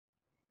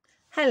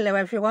Hello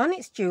everyone,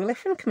 it's Julie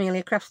from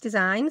Camelia Crafts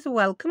Designs.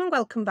 Welcome and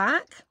welcome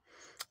back.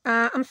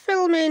 I'm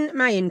filming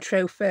my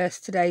intro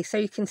first today so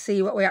you can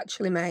see what we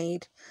actually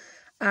made.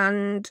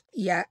 And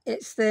yeah,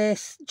 it's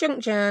this junk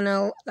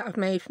journal that I've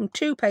made from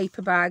 2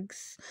 paper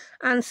bags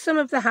and some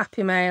of the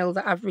Happy Mail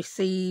that I've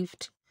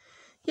received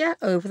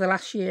over the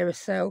last year or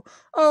so.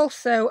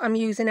 Also, I'm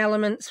using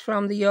elements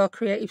from the Your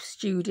Creative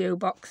Studio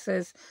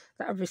boxes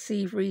that I've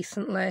received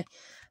recently,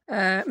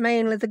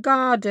 mainly the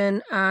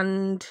garden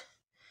and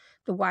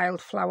the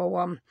wildflower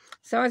one.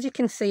 So as you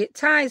can see, it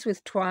ties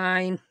with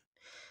twine.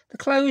 The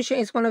closure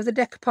is one of the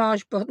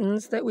decoupage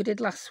buttons that we did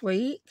last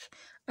week,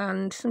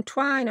 and some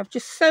twine. I've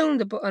just sewn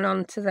the button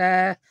onto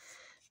there,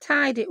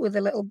 tied it with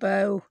a little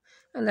bow,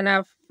 and then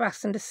I've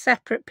fastened a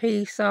separate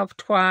piece of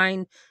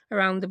twine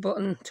around the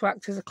button to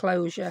act as a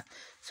closure.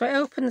 So it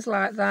opens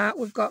like that.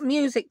 We've got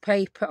music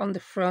paper on the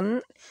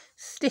front,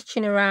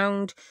 stitching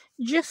around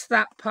just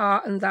that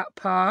part and that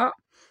part.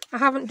 I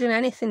haven't done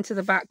anything to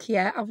the back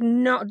yet. I've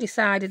not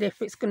decided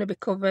if it's going to be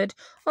covered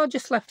or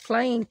just left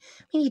plain.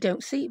 I mean, you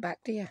don't see it back,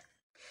 do you?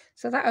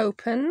 So that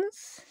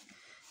opens.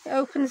 It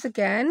opens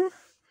again.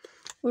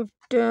 We've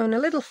done a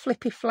little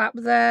flippy flap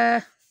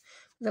there,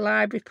 the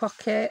library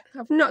pocket.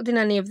 I've not done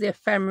any of the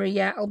ephemera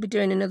yet. I'll be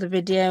doing another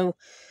video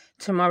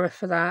tomorrow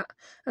for that.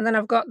 And then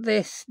I've got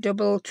this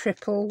double,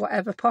 triple,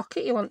 whatever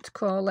pocket you want to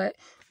call it.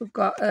 We've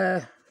got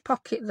a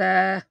pocket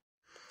there.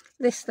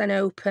 This then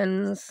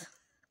opens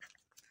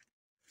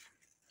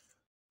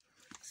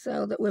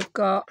so that we've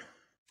got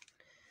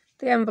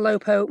the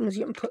envelope opens,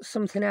 you can put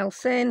something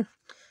else in,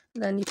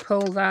 then you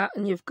pull that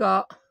and you've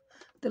got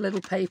the little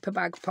paper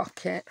bag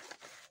pocket.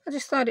 I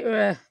just thought it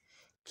were a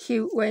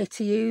cute way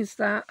to use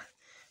that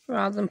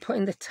rather than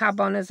putting the tab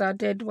on as I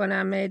did when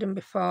I made them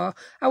before.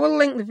 I will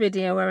link the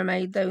video where I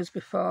made those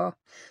before.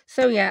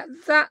 So yeah,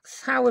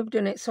 that's how we've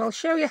done it. So I'll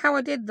show you how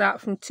I did that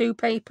from 2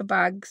 paper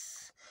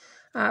bags.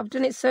 I've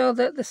done it so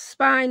that the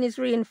spine is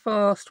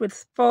reinforced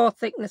with 4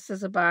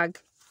 thicknesses of bag.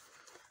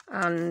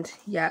 And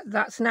yeah,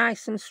 that's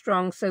nice and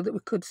strong so that we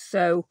could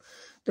sew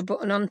the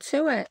button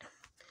onto it.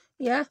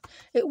 Yeah,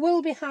 it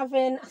will be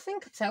having, I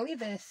think I tell you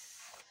this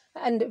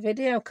at the end of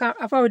video.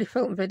 I've already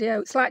filmed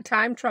video. It's like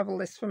time travel,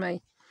 this for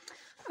me.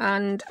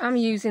 And I'm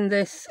using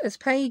this as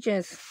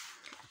pages.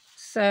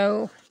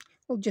 So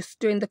we're just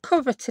doing the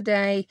cover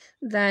today.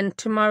 Then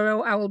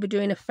tomorrow I will be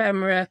doing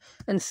ephemera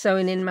and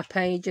sewing in my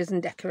pages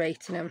and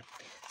decorating them.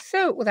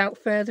 So without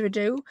further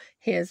ado,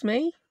 here's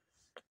me.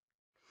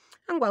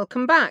 And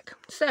welcome back.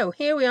 So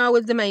here we are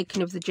with the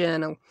making of the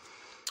journal.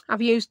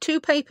 I've used 2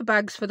 paper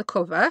bags for the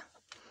cover,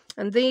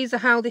 and these are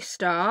how they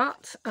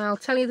start. I'll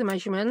tell you the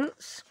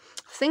measurements.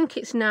 I think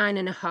it's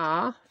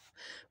 9.5,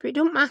 but it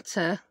don't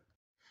matter.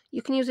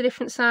 You can use a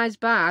different size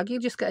bag, you'll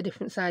just get a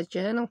different size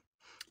journal.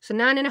 So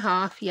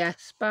 9.5,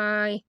 yes,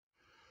 by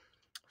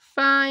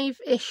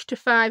 5-ish to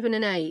 5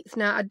 1/8.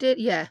 Now I did,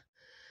 yeah,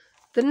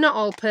 they're not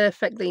all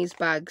perfect, these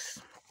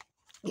bags.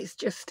 It's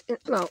just,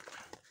 look,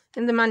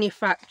 in the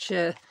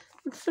manufacture,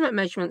 some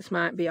measurements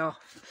might be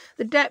off.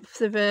 The depth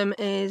of them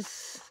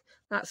is,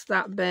 that's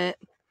that bit,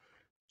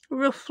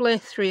 roughly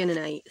 3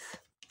 1/8.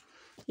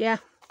 Yeah.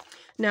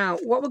 Now,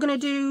 what we're going to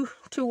do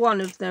to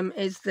one of them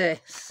is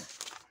this.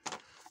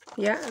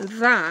 Yeah, and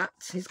that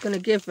is going to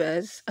give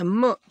us a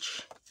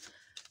much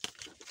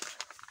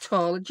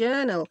taller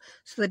journal.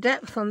 So the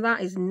depth on that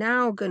is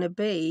now going to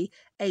be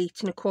 8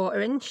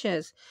 1/4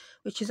 inches,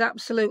 which is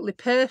absolutely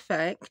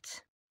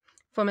perfect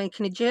for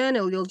making a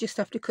journal. You'll just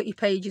have to cut your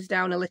pages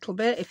down a little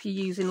bit if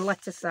you're using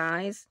letter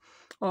size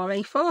or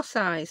A4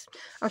 size.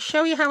 I'll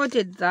show you how I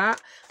did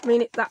that. I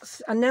mean,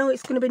 I know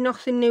it's going to be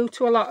nothing new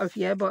to a lot of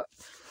you, but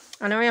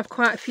I know I have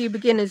quite a few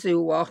beginners who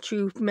watch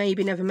who've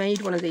maybe never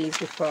made one of these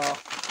before.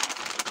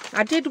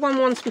 I did one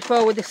once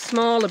before with the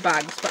smaller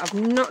bags, but I've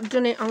not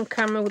done it on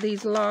camera with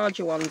these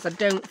larger ones, I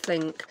don't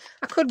think.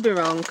 I could be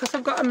wrong, because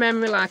I've got a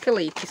memory like a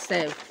leaky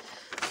sieve.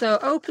 So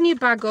open your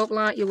bag up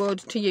like you would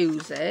to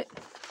use it.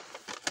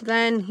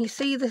 Then you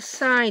see the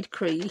side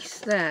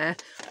crease there.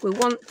 We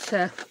want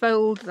to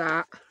fold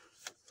that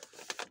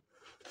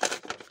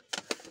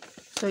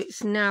so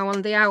it's now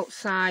on the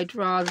outside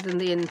rather than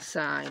the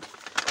inside.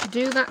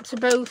 Do that to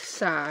both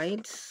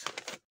sides,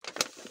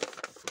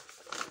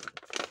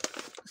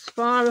 as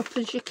far up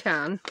as you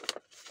can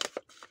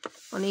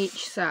on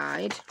each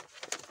side.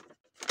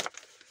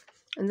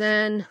 And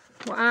then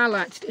what I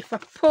like to do, if I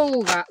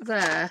pull that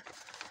there,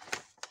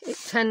 it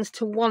tends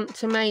to want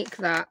to make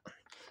that.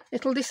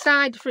 It'll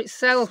decide for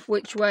itself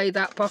which way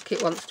that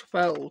pocket wants to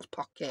fold.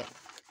 Pocket,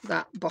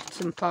 that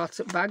bottom part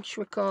of bag,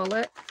 shall we call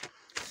it.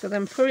 So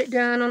then put it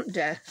down on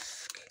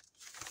desk.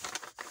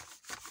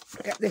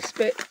 Get this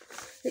bit.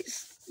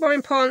 It's more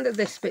important that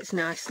this bit's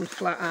nice and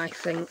flat, I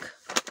think.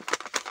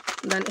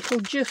 And then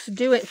it'll just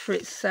do it for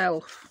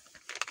itself.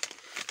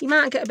 You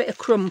might get a bit of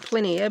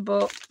crumpling here,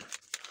 but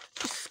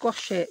just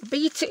squash it.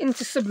 Beat it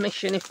into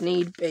submission if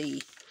need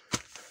be.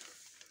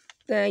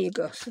 There you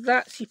go. So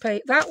that's your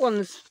page. That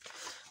one's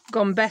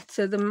gone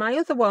better than my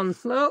other one.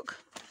 Look,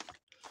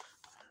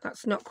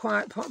 that's not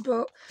quite pot,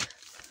 but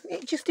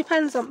it just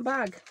depends on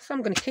bag. So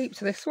I'm going to keep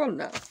to this one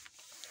now.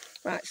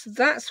 Right, so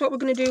that's what we're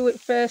going to do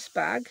with first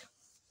bag.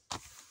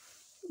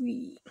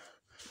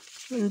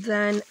 And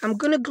then I'm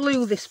going to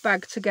glue this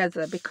bag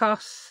together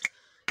because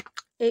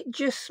it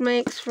just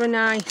makes for a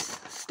nice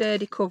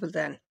sturdy cover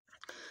then.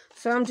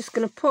 So I'm just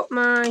going to put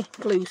my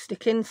glue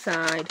stick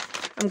inside.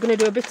 I'm going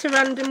to do a bit of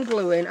random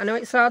gluing. I know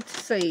it's hard to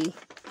see,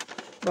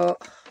 but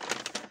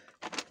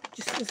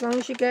just as long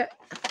as you get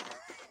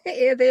it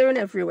here, there and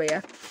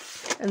everywhere.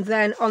 And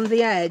then on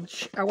the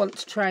edge, I want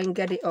to try and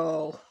get it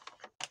all.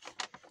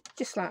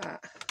 Just like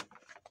that.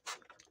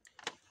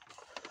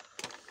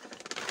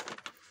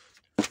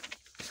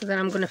 So then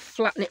I'm going to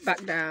flatten it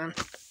back down.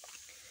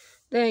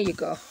 There you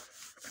go.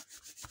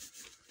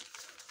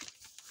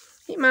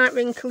 It might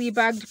wrinkle your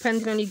bag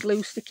depending on your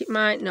glue stick, it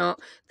might not.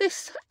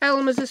 This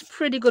Elmer's is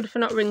pretty good for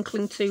not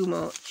wrinkling too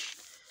much.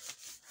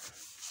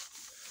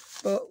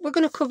 But we're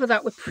going to cover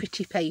that with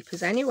pretty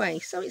papers anyway,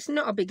 so it's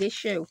not a big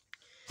issue.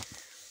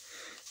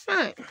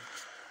 Right,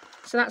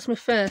 so that's my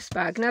first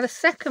bag. Now the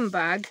second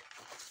bag,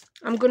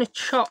 I'm going to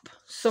chop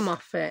some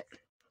off it.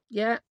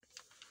 Yeah.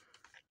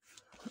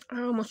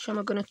 How much am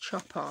I going to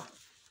chop off?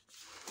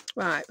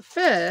 Right,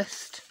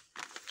 first,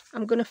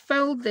 I'm going to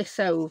fold this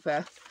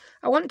over.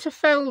 I want to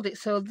fold it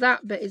so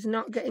that bit is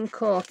not getting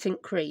caught in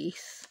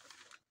crease.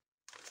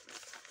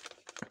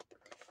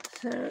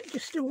 So it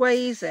just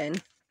weighs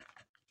in.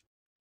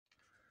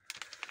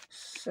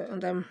 So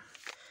then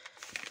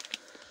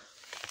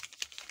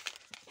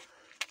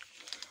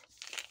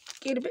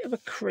get a bit of a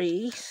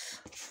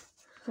crease.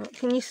 What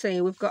can you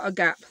see? We've got a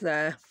gap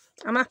there.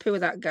 I'm happy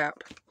with that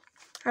gap.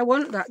 I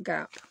want that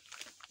gap.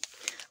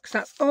 Because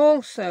that's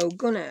also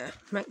gonna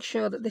make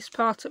sure that this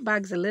part of the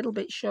bag's a little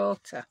bit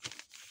shorter.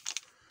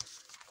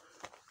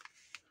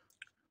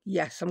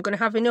 Yes, I'm going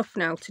to have enough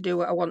now to do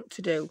what I want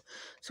to do.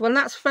 So when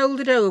that's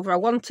folded over, I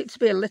want it to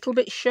be a little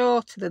bit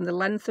shorter than the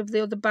length of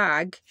the other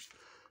bag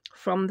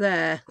from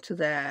there to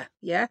there,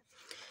 yeah?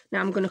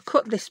 Now I'm going to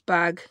cut this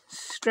bag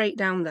straight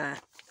down there.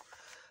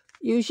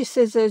 Use your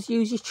scissors,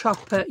 use your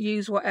chopper,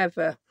 use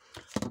whatever.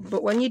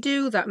 But when you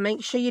do that,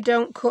 make sure you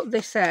don't cut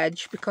this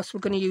edge because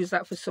we're going to use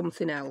that for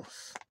something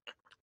else.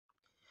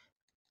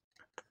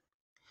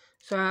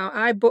 So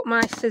I butt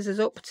my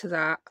scissors up to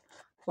that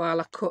while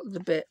I cut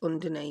the bit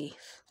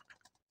underneath.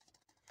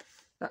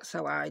 That's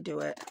how I do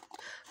it.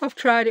 I've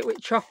tried it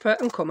with chopper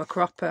and come a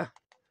cropper.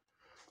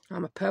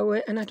 I'm a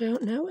poet and I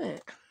don't know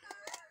it.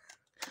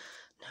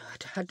 No,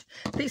 Dad,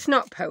 it's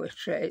not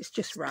poetry, it's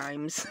just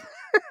rhymes.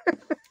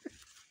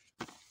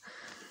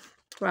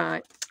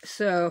 Right,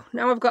 so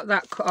now I've got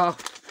that cut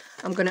off,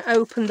 I'm going to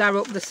open that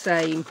up the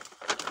same,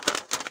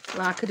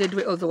 like I did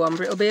with the other one,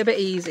 but it'll be a bit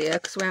easier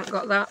because we haven't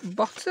got that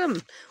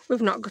bottom.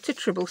 We've not got a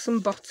troublesome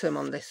bottom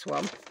on this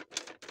one.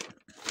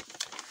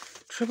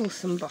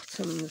 Troublesome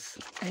bottoms,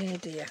 oh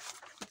dear.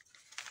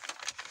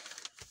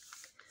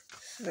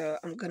 So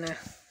I'm going to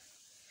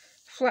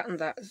flatten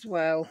that as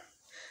well.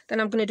 Then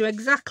I'm going to do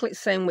exactly the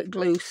same with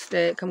glue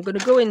stick. I'm going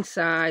to go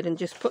inside and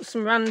just put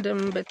some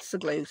random bits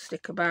of glue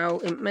stick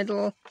about in the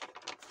middle.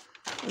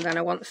 And then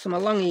I want some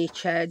along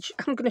each edge.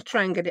 I'm going to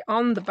try and get it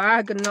on the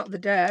bag and not the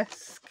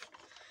desk.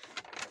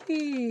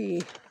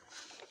 Eee.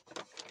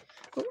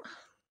 Oh,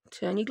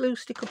 turn your glue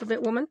stick up a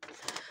bit, woman.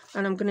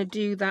 And I'm going to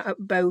do that at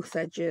both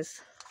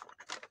edges.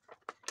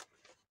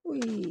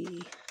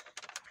 Whee.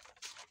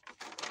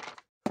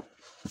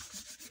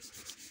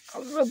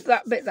 I'll rub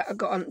that bit that I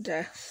got on the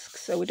desk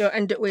so we don't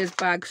end up with his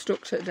bag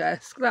stuck to the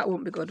desk. That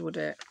wouldn't be good, would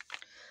it?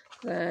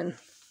 Then,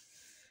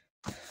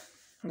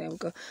 there we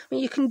go. I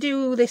mean, you can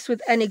do this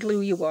with any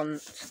glue you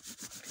want.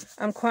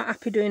 I'm quite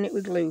happy doing it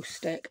with glue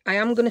stick. I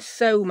am going to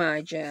sew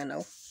my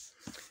journal.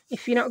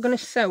 If you're not going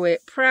to sew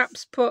it,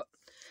 perhaps put...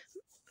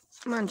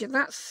 Mind you,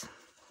 that's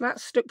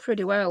stuck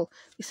pretty well.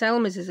 This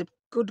Elmer's is a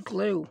good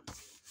glue.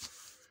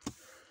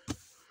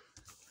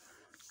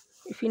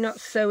 If you're not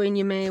sewing,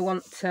 you may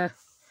want to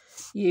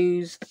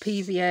use a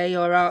PVA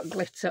or art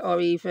glitter, or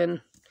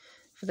even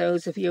for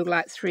those of you who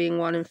like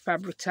 3-in-1 and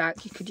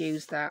Fabri-Tac, you could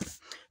use that.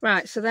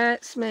 Right, so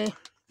that's the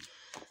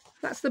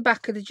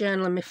back of the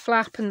journal and my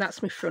flap, and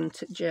that's my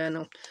front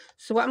journal.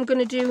 So what I'm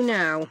going to do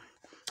now,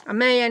 I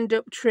may end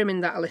up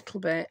trimming that a little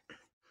bit.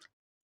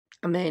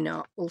 I may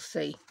not, we'll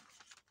see.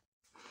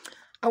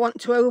 I want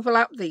to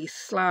overlap these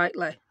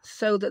slightly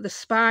so that the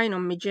spine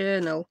on my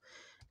journal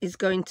is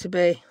going to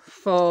be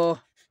 4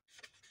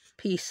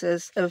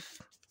 pieces of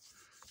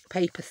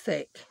paper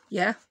thick,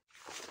 yeah?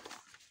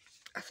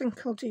 I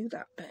think I'll do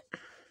that bit.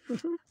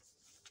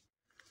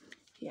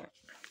 Yeah.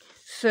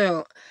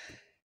 So,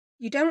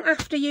 you don't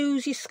have to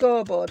use your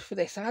scoreboard for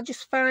this. I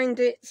just find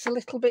it's a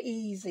little bit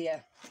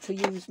easier to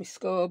use my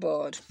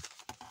scoreboard.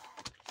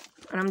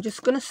 And I'm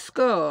just going to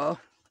score.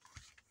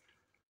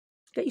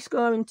 Get your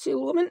scoring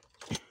tool, woman.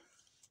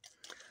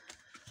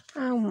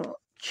 How much?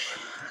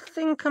 I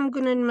think I'm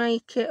going to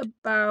make it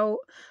about...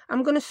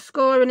 I'm going to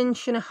score 1.5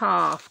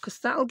 inches because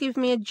that'll give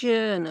me a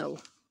journal.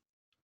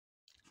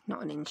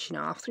 Not 1.5 inches,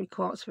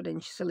 3/4 of an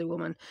inch, silly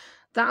woman.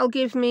 That'll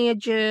give me a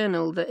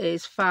journal that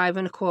is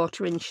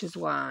 5¼ inches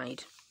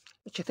wide,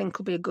 which I think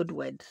will be a good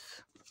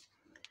width.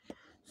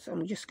 So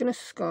I'm just going to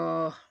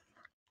score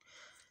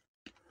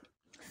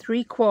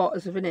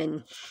 3/4 of an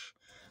inch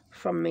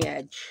from my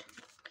edge,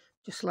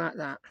 just like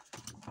that.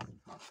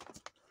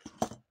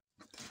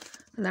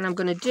 And then I'm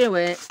going to do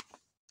it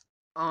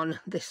on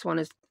this one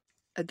as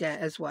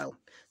well.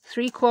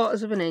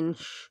 3/4 of an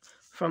inch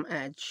from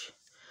edge.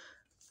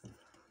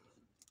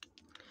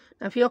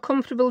 Now if you're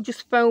comfortable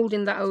just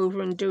folding that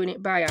over and doing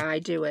it by eye,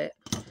 do it.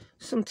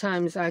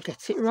 Sometimes I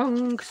get it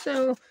wrong,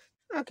 so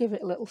I'll give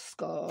it a little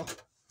score.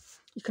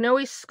 You can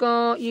always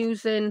score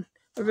using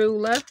a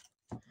ruler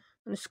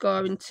and a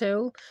scoring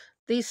tool.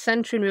 These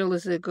centering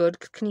rulers are good.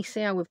 Can you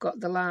see how we've got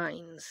the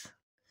lines?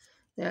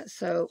 Yeah,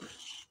 so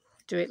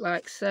do it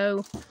like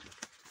so,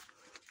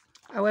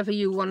 however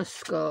you want to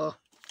score.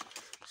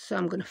 So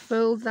I'm going to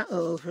fold that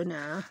over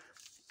now,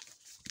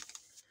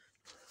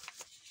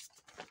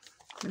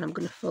 and I'm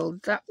going to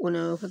fold that one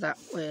over that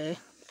way.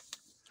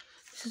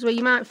 This is where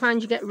you might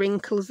find you get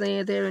wrinkles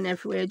there and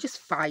everywhere. Just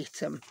fight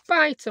them,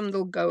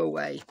 they'll go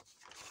away.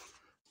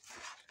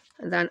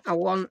 And then I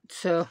want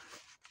to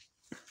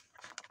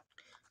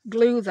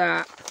glue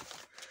that.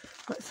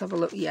 Let's have a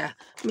look. Yeah,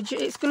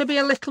 it's going to be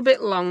a little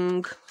bit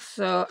long,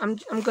 so I'm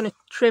going to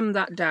trim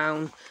that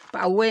down,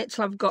 but I'll wait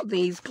till I've got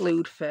these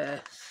glued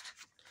first.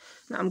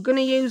 Now I'm going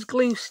to use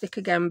glue stick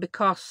again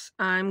because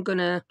I'm going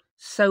to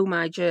sew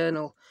my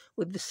journal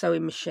with the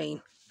sewing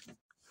machine,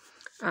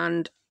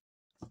 and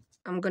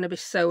I'm going to be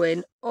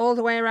sewing all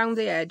the way around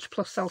the edge,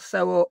 plus I'll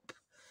sew up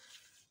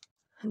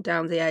and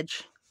down the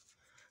edge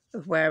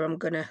of where I'm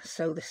going to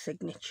sew the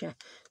signature,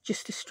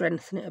 just to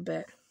strengthen it a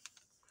bit.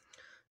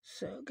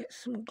 So get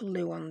some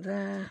glue on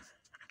there.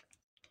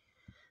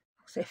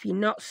 So if you're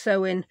not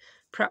sewing,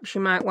 perhaps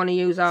you might want to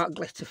use art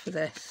glitter for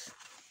this,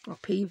 or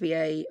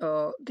PVA,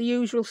 or the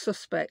usual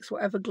suspects,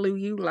 whatever glue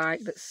you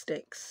like that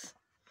sticks.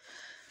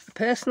 I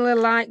personally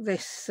like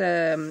this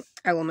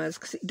Elmer's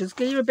because it does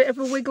give you a bit of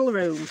a wiggle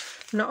room.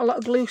 Not a lot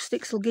of glue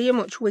sticks will give you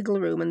much wiggle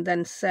room and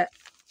then set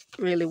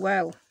really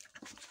well.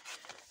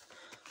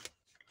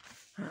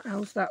 Right,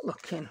 how's that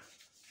looking?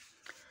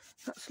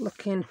 That's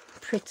looking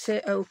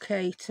pretty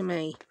okay to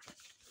me.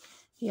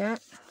 Yeah,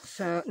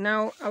 so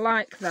now I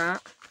like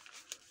that.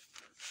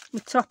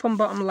 My top and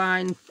bottom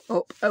line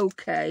up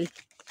okay.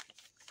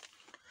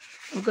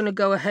 I'm going to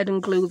go ahead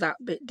and glue that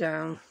bit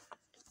down.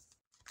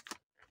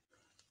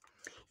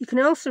 You can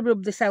also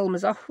rub this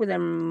Elmer's off with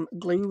them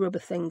glue rubber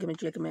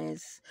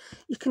thingamajiggamies.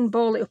 You can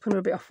ball it up and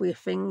rub it off with your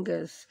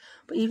fingers.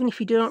 But even if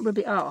you don't rub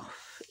it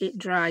off, it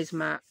dries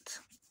matte.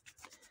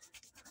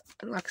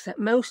 And like I said,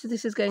 most of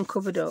this is getting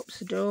covered up,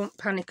 so don't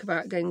panic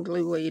about getting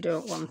glue where you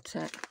don't want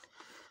it.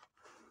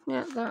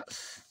 Yeah,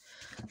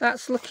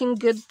 that's looking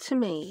good to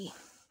me.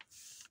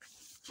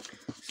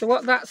 So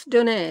what that's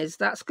done is,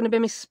 that's going to be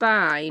my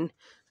spine,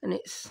 and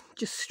it's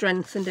just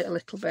strengthened it a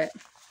little bit.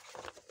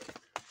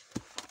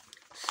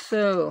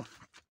 So,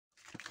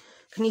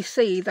 can you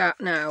see that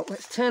now?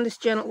 Let's turn this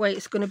gentle way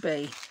it's going to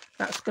be.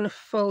 That's going to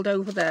fold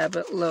over there,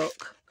 but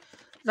look,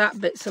 that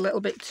bit's a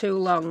little bit too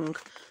long.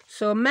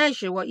 So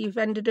measure what you've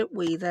ended up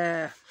with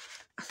there.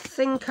 I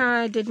think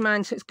I did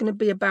mine, so it's going to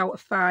be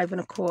about 5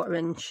 1/4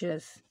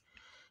 inches.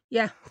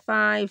 Yeah,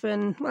 5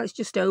 and, well, it's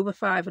just over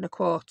 5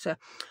 1/4.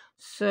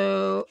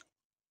 So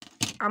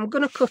I'm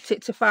going to cut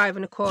it to 5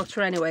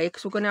 1/4 anyway,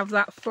 because we're going to have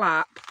that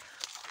flap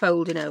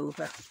folding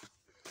over.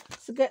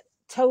 So get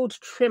toad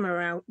trimmer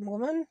out,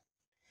 woman.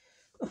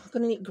 Oh, I'm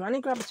going to need Granny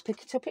Grabber to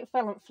pick it up. It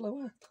fell on the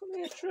floor. Come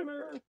here,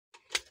 trimmer.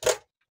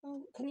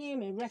 Oh, can you hear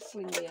me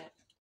wrestling yet?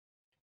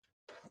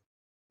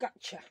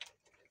 Gotcha.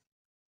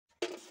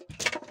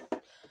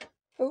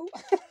 Oh,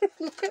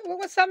 look at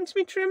what's happened to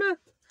me trimmer.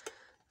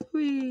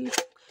 Whee.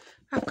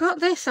 I've got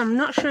this. I'm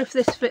not sure if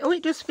this fits. Oh,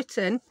 it does fit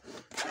in.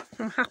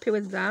 I'm happy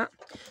with that.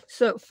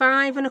 So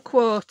 5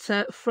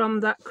 1/4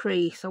 from that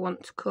crease I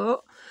want to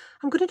cut.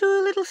 I'm going to do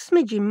a little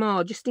smidgen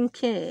more just in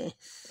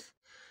case.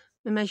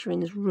 My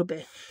measuring is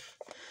rubbish.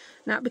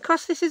 Now,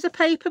 because this is a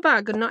paper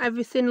bag and not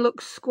everything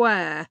looks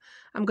square,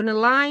 I'm going to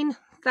line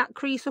that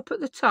crease up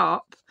at the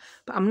top,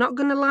 but I'm not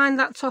going to line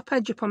that top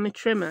edge up on my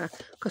trimmer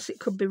because it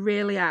could be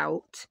really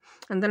out.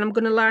 And then I'm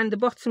going to line the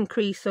bottom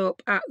crease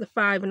up at the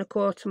 5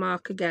 1/4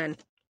 mark again.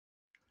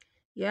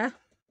 Yeah,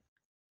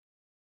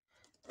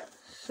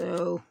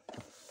 so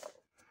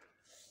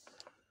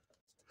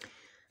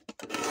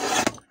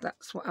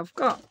that's what I've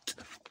got.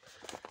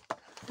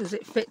 Does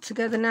it fit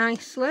together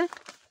nicely?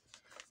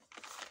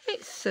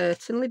 It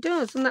certainly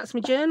does, and that's my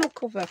journal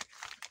cover.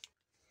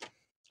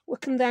 We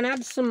can then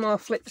add some more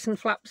flips and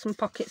flaps and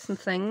pockets and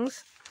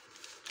things.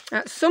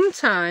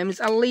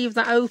 Sometimes I'll leave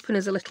that open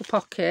as a little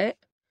pocket.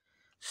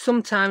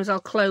 Sometimes I'll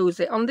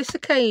close it. On this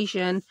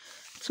occasion,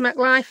 to make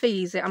life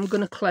easy, I'm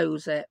going to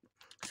close it.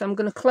 So I'm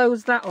going to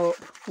close that up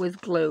with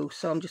glue.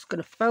 So I'm just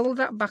going to fold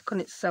that back on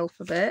itself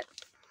a bit.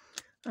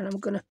 And I'm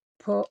going to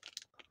put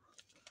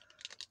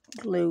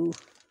glue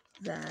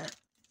there.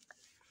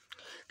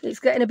 It's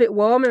getting a bit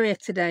warmer here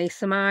today,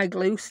 so my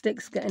glue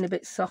stick's getting a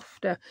bit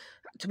softer.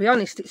 To be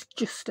honest, it's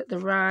just at the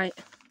right,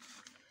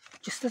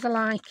 just as I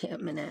like it at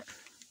the minute.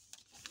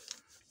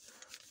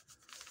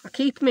 I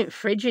keep them in the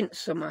fridge in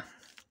summer.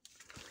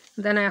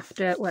 Then I have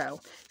to,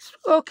 well, it's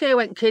okay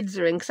when kids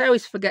are in, because I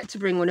always forget to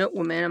bring one up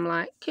with me, and I'm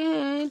like,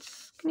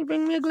 kids, can you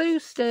bring me a glue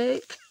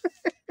stick?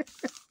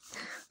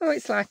 Oh,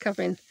 it's like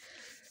having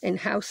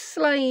in-house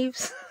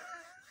slaves.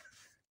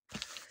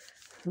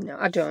 No,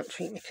 I don't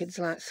treat my kids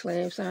like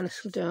slaves, I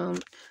honestly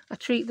don't. I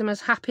treat them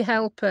as happy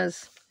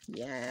helpers.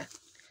 Yeah.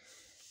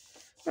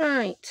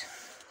 Right,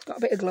 got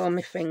a bit of glue on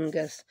my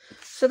fingers.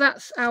 So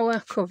that's our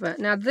cover.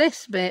 Now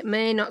this bit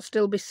may not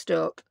still be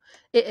stuck.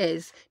 It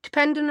is,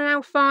 depending on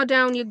how far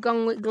down you've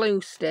gone with glue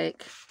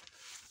stick.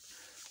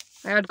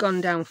 I had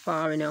gone down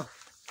far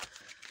enough.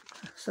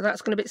 So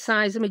that's going to be the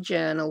size of my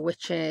journal,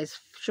 which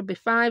should be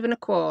 5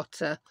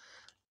 1/4.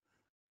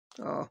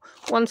 Oh,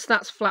 once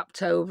that's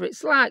flapped over,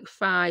 it's like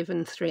 5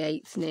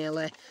 3/8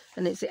 nearly,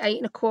 and it's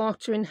 8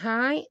 1/4 in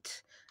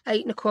height.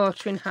 8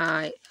 1/4 in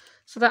height.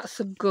 So that's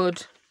a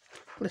good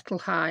little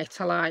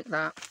height. I like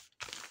that.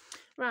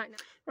 Right.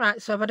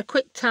 So I've had a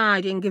quick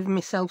tidy and given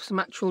myself some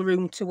actual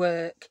room to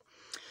work.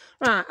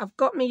 Right, I've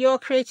got my Your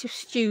Creative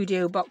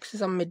Studio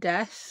boxes on my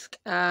desk.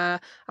 I'll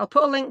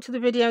put a link to the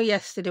video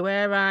yesterday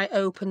where I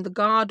opened the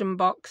garden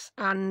box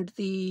and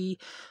the,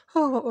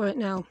 oh, what were it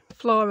now?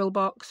 Floral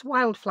box,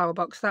 wildflower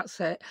box, that's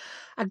it.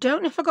 I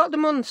don't know if I got the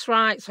months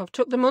right, so I've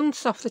took the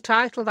months off the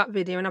title of that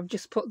video and I've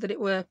just put that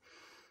it were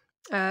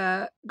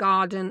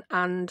garden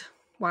and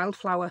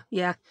wildflower.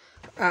 Yeah,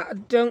 I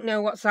don't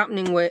know what's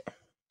happening with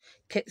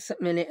kits at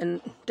minute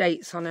and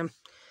dates on them.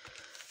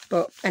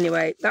 But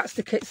anyway, that's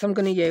the kits I'm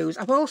going to use.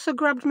 I've also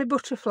grabbed my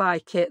butterfly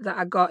kit that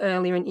I got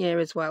earlier in the year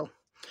as well.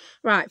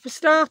 Right, for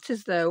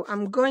starters though,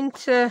 I'm going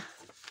to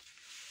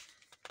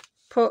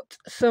put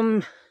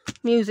some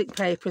music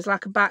paper as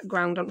like a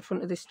background on the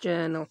front of this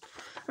journal.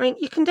 I mean,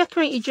 you can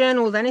decorate your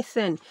journal with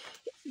anything.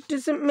 It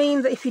doesn't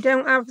mean that if you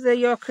don't have the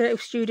Your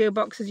Creative Studio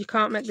boxes, you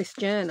can't make this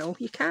journal.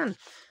 You can.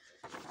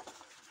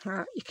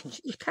 Right,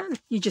 you can.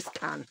 You just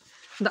can.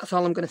 And that's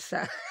all I'm going to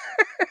say.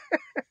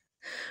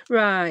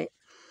 Right.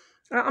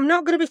 I'm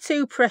not going to be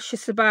too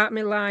precious about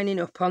me lining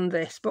up on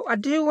this, but I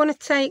do want to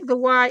take the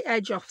white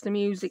edge off the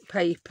music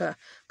paper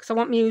because I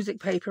want music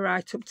paper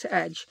right up to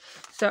edge.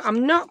 So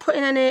I'm not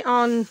putting any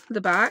on the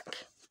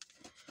back.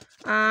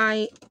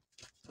 I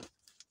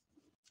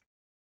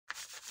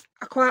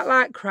quite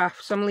like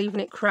craft, so I'm leaving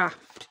it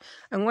craft.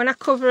 And when I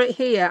cover it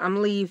here,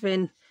 I'm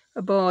leaving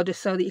a border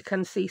so that you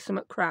can see some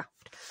at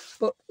craft.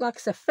 But like I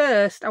said,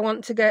 first I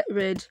want to get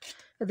rid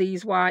of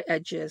these white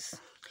edges.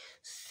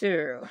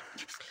 So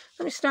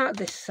let me start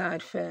this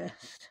side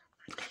first.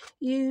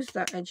 Use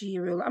that edge of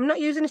your ruler. I'm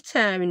not using a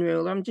tearing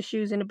ruler, I'm just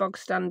using a bog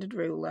standard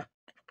ruler.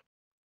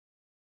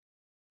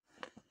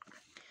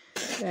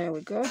 There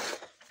we go.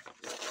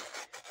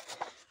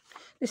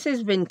 This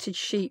is vintage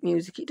sheet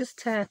music. It does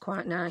tear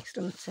quite nice,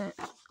 doesn't it?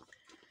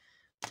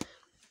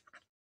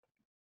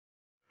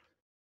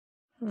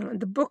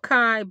 The book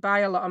I buy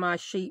a lot of my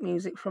sheet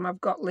music from,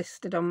 I've got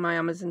listed on my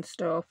Amazon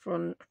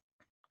storefront.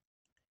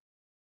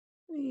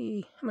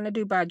 I'm going to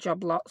do buy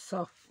job lots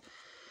off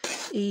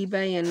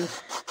eBay and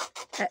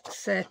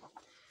Etsy.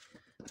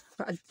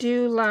 But I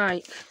do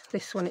like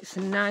this one. It's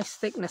a nice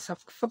thickness.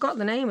 I've forgot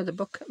the name of the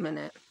book at the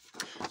minute.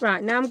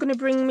 Right, now I'm going to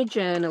bring my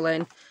journal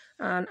in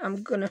and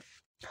I'm going to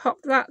pop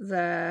that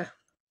there.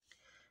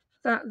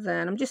 That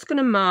there. And I'm just going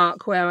to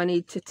mark where I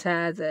need to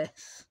tear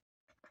this.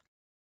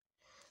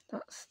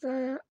 That's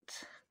that.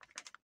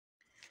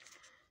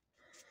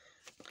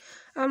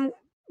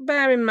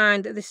 Bear in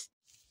mind that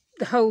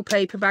the whole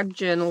paper bag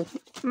journal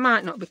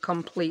might not be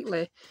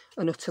completely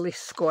and utterly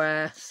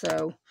square,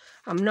 so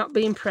I'm not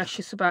being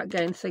precious about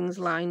getting things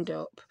lined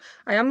up.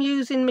 I am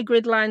using my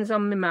grid lines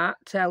on my mat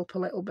to help a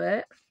little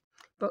bit,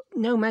 but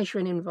no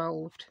measuring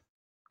involved.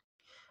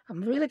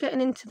 I'm really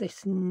getting into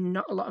this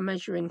not a lot of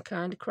measuring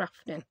kind of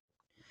crafting.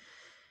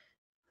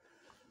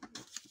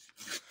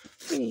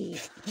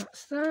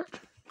 That's that.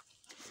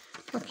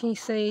 Like you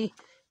see,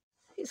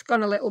 it's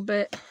gone a little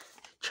bit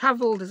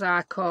travelled, as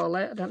I call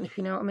it. I don't know if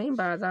you know what I mean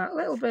by that. A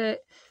little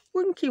bit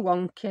wonky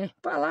wonky,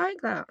 but I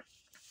like that.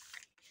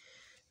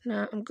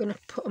 Now I'm going to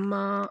put a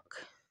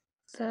mark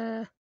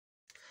there.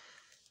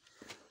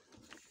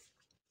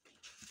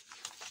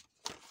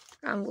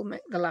 And we'll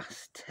make the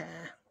last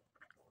tear.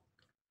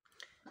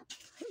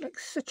 It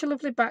makes such a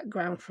lovely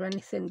background for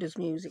anything, does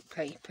music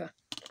paper.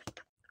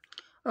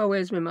 Oh,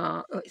 where's my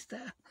mark? Oh, it's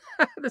there.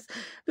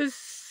 There's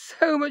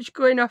so much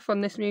going off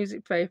on this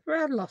music paper.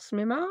 I'd lost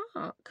my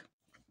mark.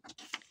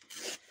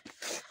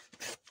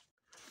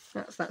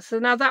 That's that. So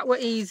now that were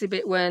easy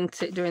bit,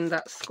 weren't it? Doing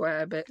that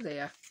square bit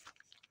there.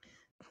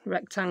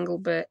 Rectangle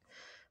bit.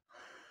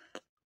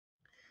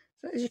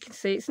 So as you can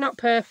see, it's not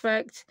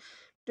perfect.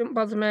 Don't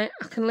bother me.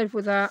 I can live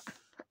with that.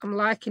 I'm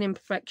liking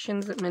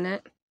imperfections at the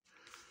minute.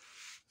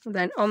 And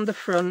then on the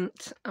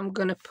front, I'm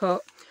going to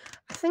put...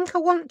 I think I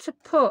want to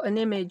put an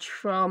image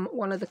from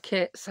one of the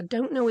kits. I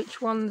don't know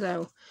which one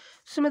though.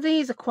 Some of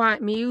these are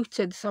quite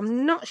muted, so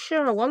I'm not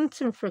sure I want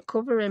them for a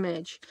cover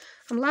image.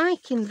 I'm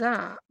liking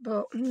that,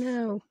 but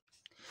no.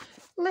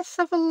 Let's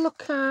have a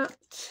look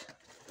at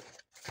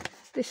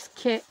this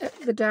kit,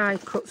 the die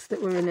cuts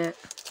that were in it.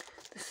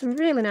 There's some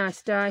really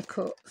nice die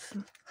cuts.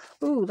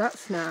 Oh,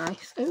 that's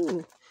nice.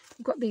 Oh,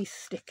 we've got these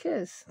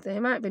stickers. They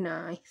might be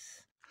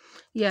nice.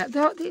 Yeah,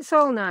 it's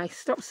all nice.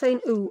 Stop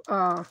saying ooh,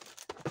 ah.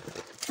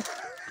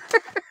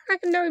 I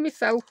can know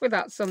myself with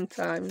that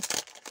sometimes.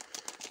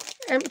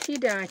 Empty your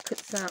die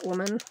cuts out,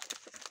 woman.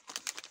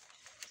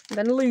 And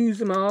then lose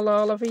them all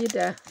over your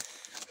desk.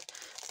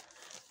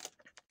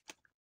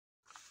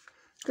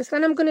 Because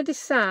then I'm going to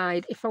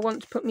decide if I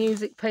want to put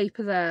music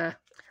paper there.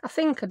 I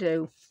think I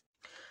do.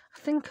 I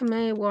think I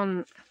may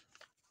want...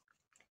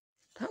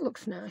 That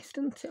looks nice,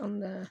 doesn't it, on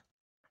there?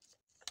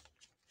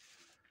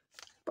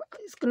 But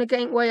it's going to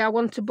get in the way. I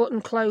want a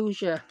button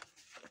closure.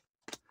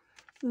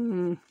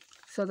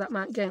 So that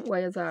might get in the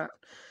way of that.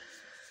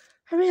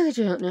 I really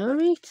don't know,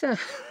 Rita.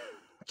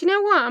 Do you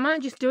know what? I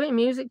might just do it in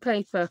music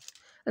paper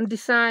and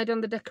decide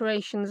on the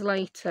decorations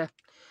later.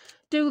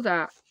 Do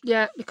that.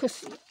 Yeah,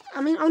 because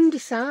I'm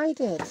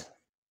undecided.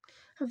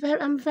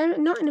 I'm very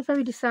not in a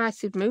very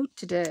decisive mood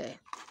today,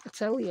 I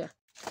tell you.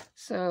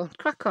 So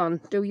crack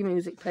on, do your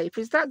music paper.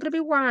 Is that going to be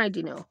wide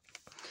enough?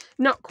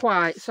 Not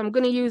quite, so I'm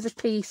going to use a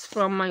piece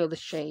from my other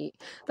sheet.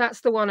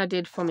 That's the one I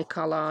did for my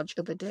collage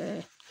the other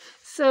day.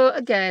 So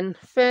again,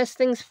 first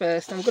things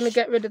first, I'm going to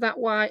get rid of that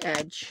white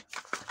edge.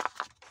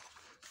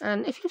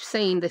 And if you've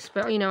seen this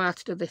bit, or you know how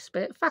to do this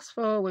bit, fast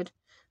forward,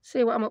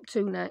 see what I'm up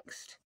to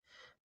next.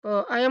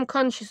 But I am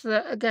conscious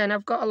that, again,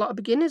 I've got a lot of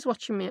beginners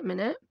watching me at the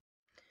minute.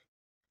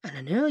 And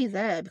I know you're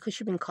there because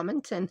you've been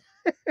commenting.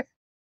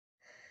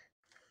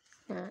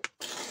 Right.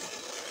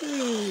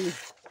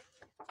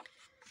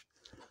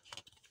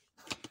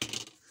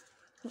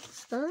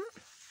 What's that?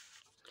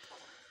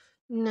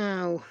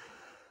 Now,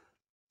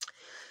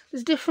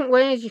 there's different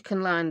ways you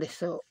can line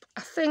this up.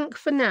 I think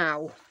for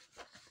now,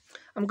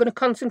 I'm going to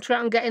concentrate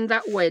on getting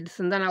that width,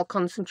 and then I'll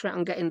concentrate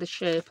on getting the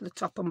shape of the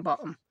top and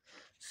bottom.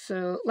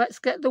 So let's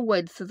get the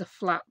width of the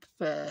flap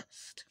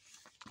first.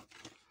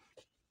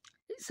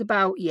 It's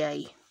about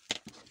yay.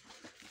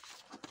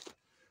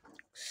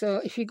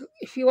 So if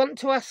you want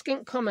to ask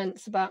in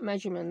comments about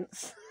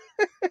measurements,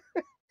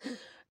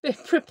 be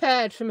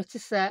prepared for me to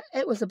say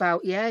it was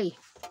about yay.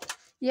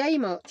 Yay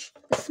much.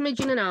 A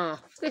smidgen and a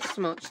half. This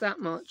much, that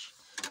much.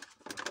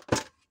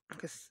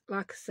 Because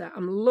like I said,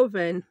 I'm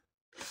loving...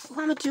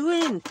 What am I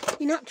doing?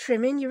 You're not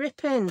trimming, you're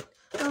ripping.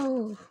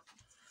 Oh.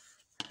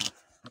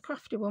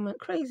 Crafty woman.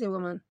 Crazy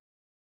woman.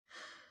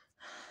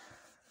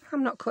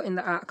 I'm not cutting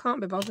that out. I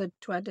can't be bothered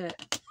to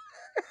edit.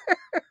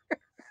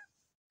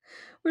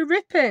 We're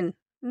ripping.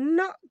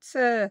 Not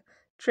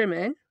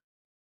trimming.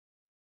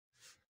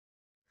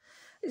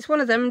 It's one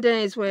of them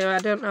days where I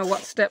don't know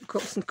what step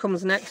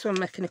comes next when I'm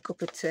making a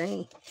cup of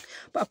tea.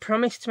 But I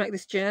promised to make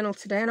this journal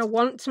today, and I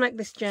want to make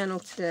this journal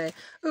today.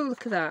 Oh,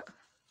 look at that.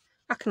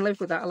 I can live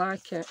with that. I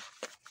like it.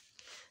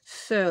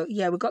 So,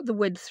 yeah, we've got the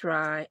width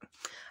right.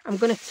 I'm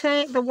going to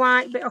take the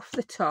white bit off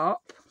the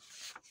top.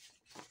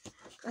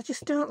 I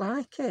just don't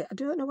like it. I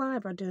don't know why,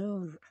 but I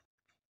don't.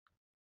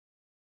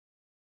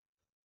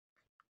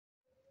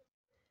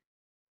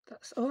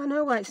 Oh, I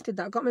know why it's did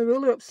that. I got my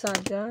ruler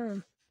upside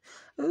down.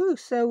 Oh,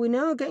 so we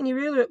know getting your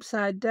ruler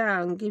upside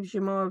down gives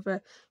you more of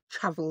a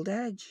travelled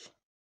edge.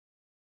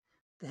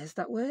 There's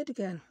that word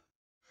again.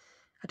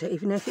 I don't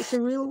even know if it's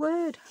a real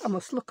word. I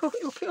must look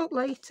it up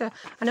later.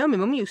 I know my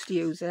mum used to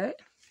use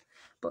it,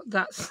 but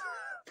that's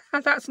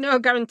no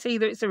guarantee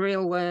that it's a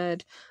real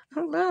word.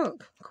 Oh,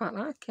 look, I quite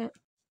like it.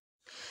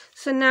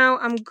 So now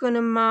I'm going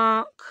to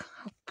mark,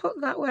 I'll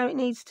put that where it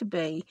needs to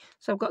be.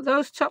 So I've got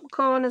those top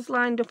corners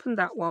lined up and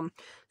that one.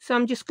 So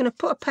I'm just going to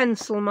put a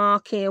pencil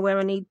mark here where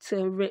I need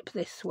to rip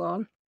this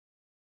one.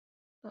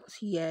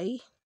 That's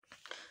yay.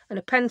 And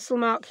a pencil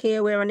mark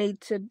here where I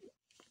need to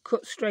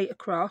cut straight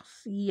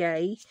across.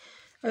 Yay.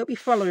 I hope you're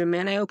following me,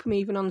 and I hope I'm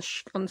even on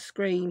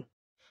screen.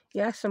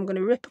 Yes, I'm going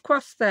to rip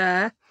across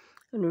there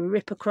and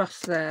rip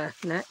across there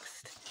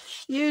next.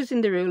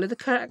 Using the ruler the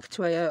correct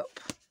way up.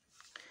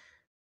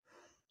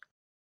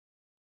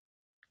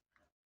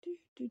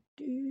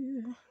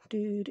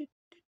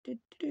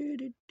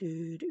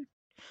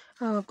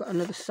 Oh, I've got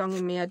another song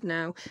in my head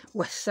now.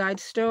 West Side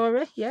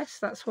Story. Yes,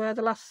 that's where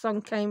the last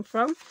song came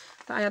from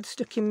that I had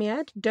stuck in my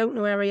head. Don't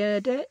know where I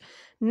heard it.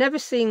 Never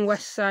seen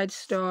West Side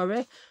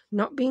Story.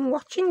 Not been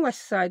watching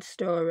West Side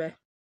Story.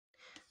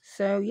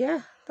 So,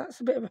 yeah, that's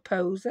a bit of a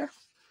poser.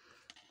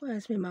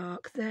 Where's my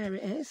mark? There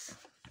it is.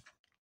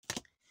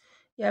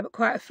 Yeah, but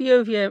quite a few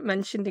of you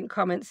mentioned in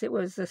comments it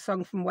was a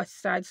song from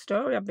West Side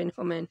Story I've been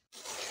humming.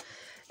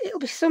 It'll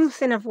be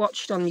something I've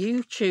watched on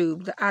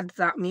YouTube that had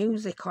that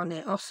music on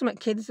it, or something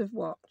kids have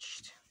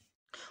watched.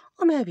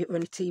 Or maybe it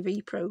was a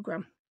TV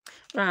programme.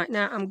 Right,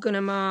 now I'm going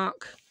to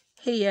mark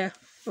here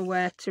for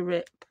where to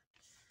rip.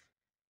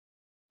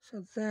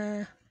 So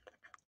there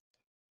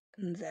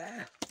and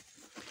there.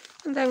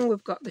 And then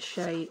we've got the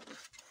shape.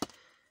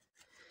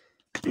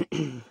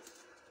 I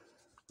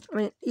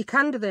mean, you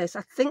can do this.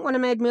 I think when I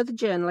made my other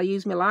journal, I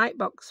used my light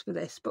box for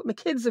this, but my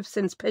kids have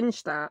since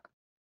pinched that.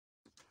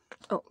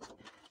 Oh.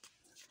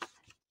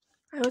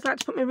 I always like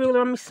to put my ruler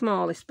on my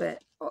smallest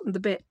bit, on the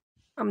bit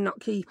I'm not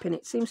keeping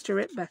it. Seems to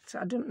rip better.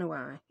 I don't know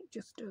why. It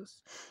just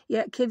does.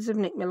 Yeah, kids have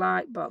nicked my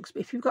light box.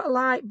 But if you've got a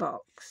light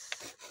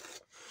box,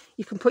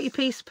 you can put your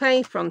piece of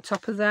paper on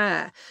top of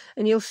there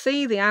and you'll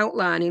see the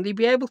outlining. You'll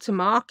be able to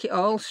mark it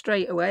all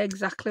straight away,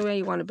 exactly where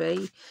you want to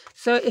be.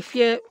 So if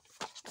you're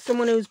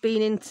someone who's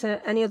been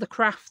into any other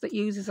craft that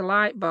uses a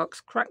light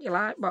box, crack your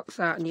light box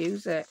out and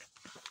use it.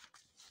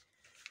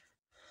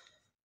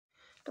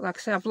 But like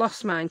I say, I've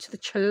lost mine to the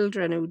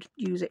children who'd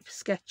use it for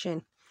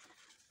sketching.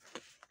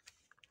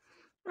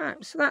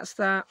 Right, so that's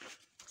that.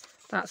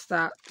 That's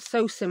that.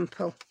 So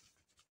simple.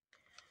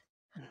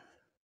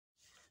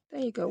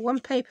 There you go. One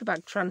paper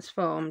bag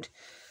transformed.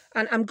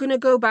 And I'm going to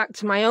go back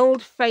to my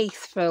old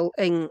faithful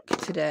ink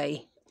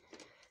today.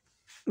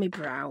 My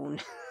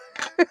brown.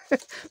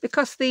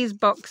 Because these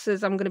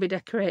boxes I'm going to be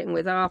decorating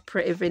with are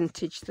pretty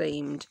vintage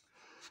themed.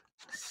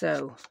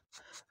 So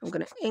I'm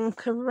going to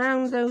ink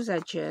around those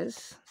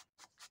edges.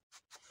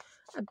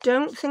 I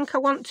don't think I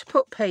want to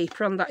put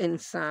paper on that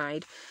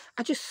inside.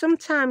 I just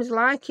sometimes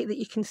like it that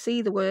you can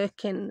see the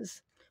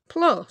workings.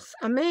 Plus,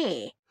 I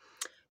may,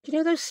 do you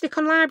know those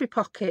stick-on library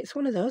pockets?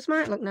 One of those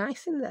might look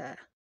nice in there.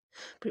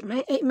 But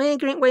it may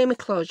grant away my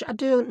closure. I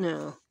don't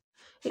know.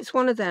 It's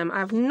one of them. I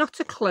have not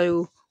a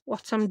clue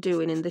what I'm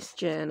doing in this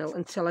journal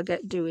until I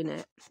get doing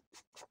it.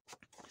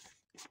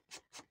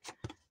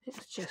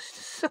 It's just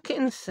suck it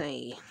and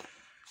see.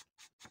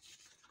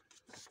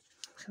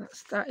 So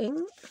that's that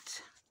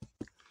inked.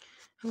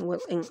 And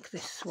we'll ink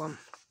this one.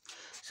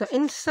 So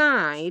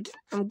inside,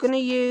 I'm going to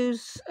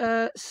use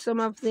some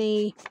of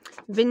the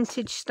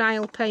vintage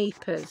style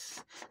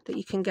papers that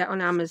you can get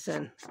on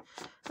Amazon.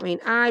 I mean,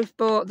 I've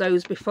bought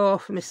those before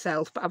for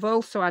myself, but I've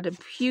also had a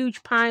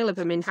huge pile of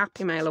them in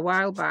Happy Mail a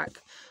while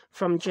back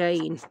from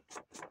Jane.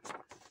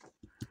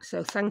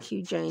 So thank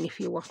you, Jane,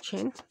 if you're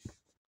watching.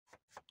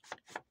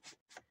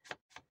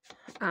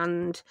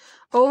 And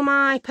all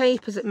my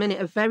papers at the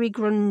minute are very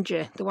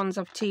grungy, the ones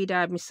I've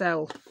tea-dyed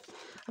myself.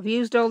 I've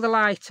used all the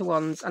lighter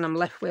ones and I'm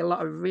left with a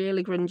lot of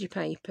really grungy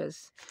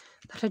papers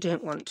that I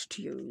don't want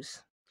to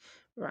use.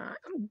 Right,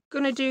 I'm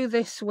going to do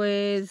this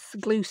with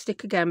glue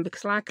stick again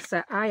because like I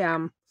said, I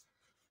am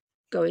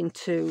going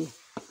to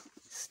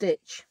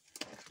stitch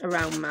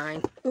around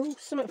mine. Oh,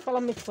 something fell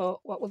on my foot.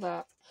 What was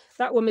that?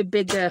 That was my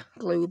bigger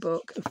glue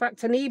book. In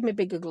fact, I need my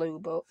bigger glue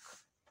book.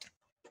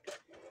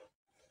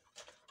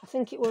 I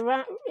think it was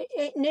right.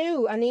 It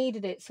knew I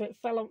needed it, so it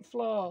fell on the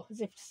floor as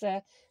if to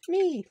say,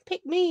 me,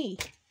 pick me.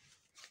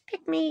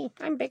 Pick me,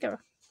 I'm bigger.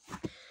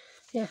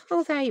 Yeah,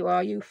 oh, there you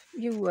are. You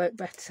work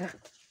better.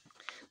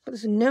 But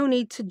there's no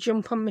need to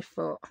jump on my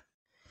foot.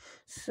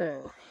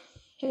 So,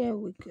 here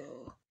we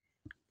go.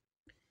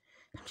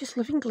 I'm just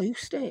loving glue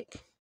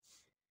stick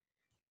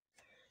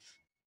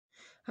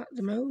at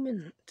the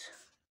moment.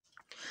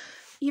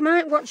 You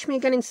might watch me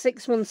again in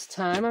 6 months'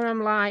 time, and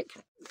I'm like,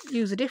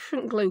 use a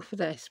different glue for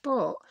this.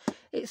 But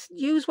it's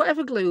use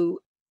whatever glue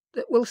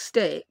that will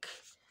stick,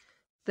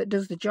 that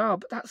does the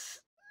job.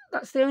 That's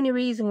the only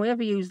reason we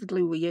ever use the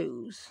glue we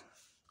use.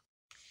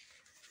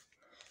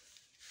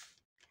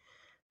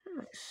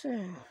 Right, so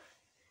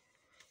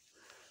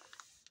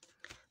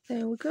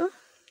there we go.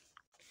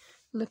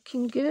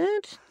 Looking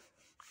good.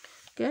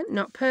 Again,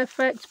 not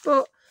perfect,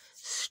 but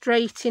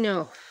straight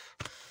enough.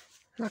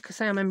 Like I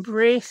say, I'm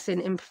embracing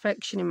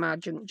imperfection in my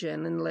junk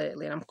journaling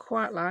lately, and I'm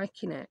quite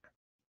liking it.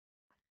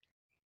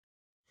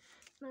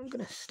 I'm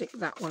going to stick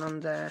that one on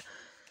there.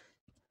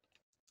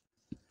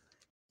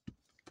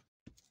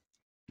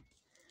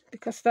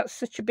 Because that's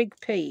such a big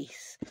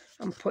piece,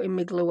 I'm putting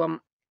my glue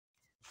on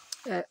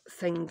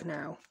thing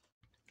now.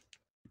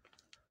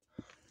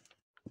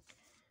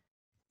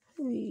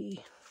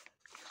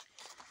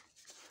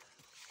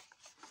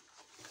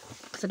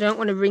 Because I don't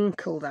want to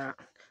wrinkle that.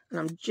 And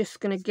I'm just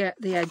going to get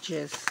the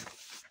edges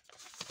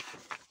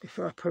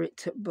before I put it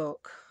to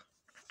book.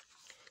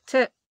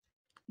 To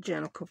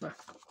journal cover.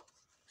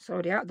 It's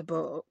already out of the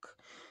book.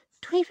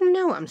 Do I even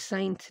know what I'm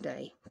saying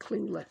today?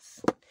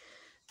 Clueless.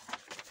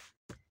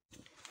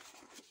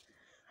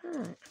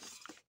 Right.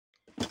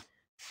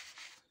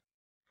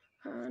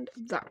 And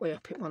that way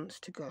up it wants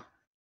to go.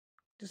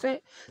 Does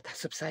it?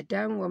 That's upside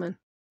down, woman.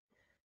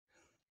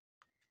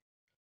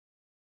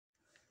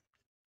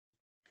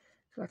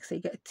 So like I say,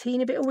 you get a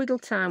teeny bit of wiggle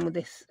time with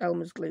this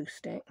Elmer's glue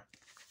stick,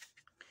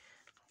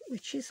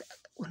 which is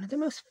one of the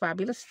most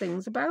fabulous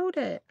things about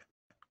it.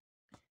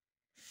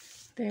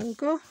 There we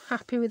go.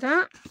 Happy with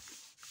that.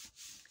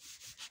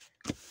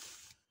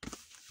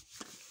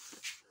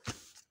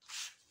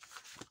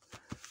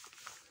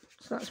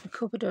 So that's my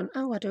cover done.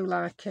 Oh, I do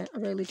like it. I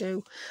really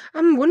do.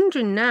 I'm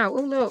wondering now.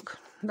 Oh, look.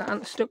 That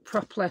hasn't stuck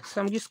properly.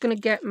 So I'm just going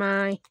to get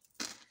my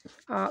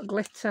art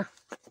glitter.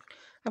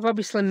 I've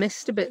obviously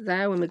missed a bit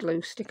there with my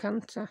glue stick,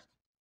 haven't I?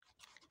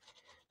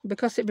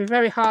 Because it'd be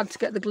very hard to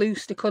get the glue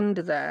stick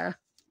under there,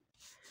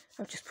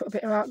 I've just put a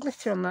bit of art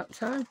glitter on that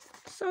time.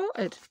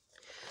 Sorted.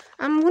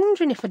 I'm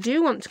wondering if I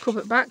do want to cover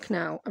it back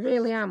now. I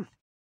really am.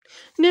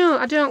 No,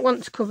 I don't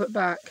want to cover it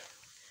back.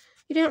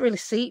 You don't really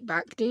see it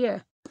back, do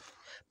you?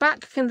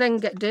 Back can then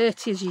get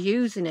dirty as you're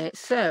using it.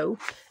 So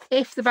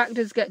if the back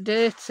does get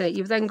dirty,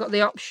 you've then got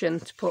the option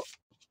to put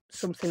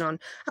something on.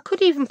 I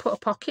could even put a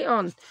pocket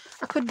on.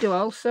 I could do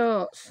all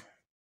sorts.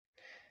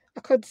 I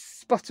could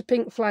spot a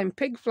pink flying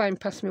pig flying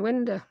past my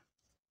window.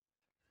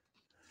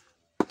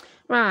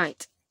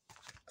 Right,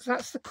 so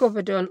that's the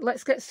cover done.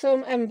 Let's get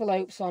some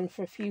envelopes on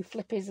for a few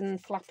flippies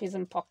and flappies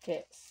and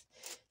pockets.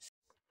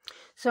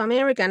 So I'm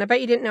here again. I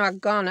bet you didn't know I'd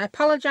gone. I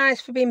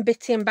apologise for being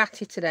bitty and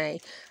batty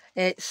today.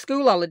 It's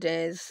school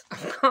holidays.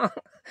 I've got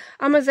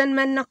Amazon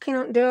men knocking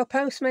on door,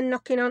 postmen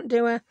knocking on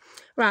door.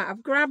 Right,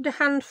 I've grabbed a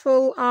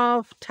handful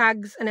of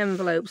tags and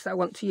envelopes that I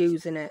want to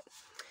use in it.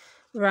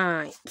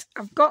 Right,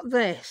 I've got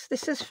this.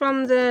 This is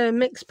from the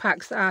mix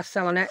packs that I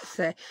sell on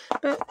Etsy.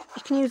 But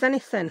you can use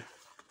anything.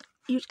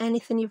 Use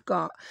anything you've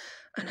got.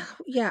 And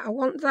yeah, I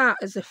want that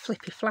as a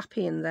flippy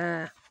flappy in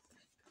there.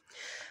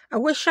 I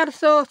wish I'd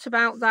thought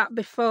about that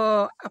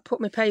before I put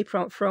my paper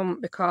on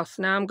front, because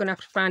now I'm going to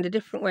have to find a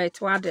different way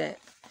to add it.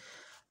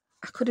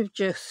 I could have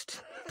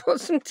just put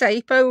some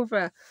tape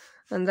over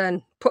and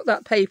then put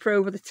that paper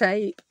over the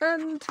tape,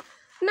 and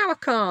now I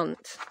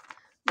can't.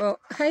 But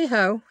hey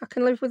ho, I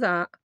can live with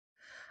that.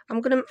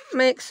 I'm going to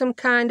make some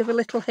kind of a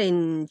little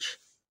hinge.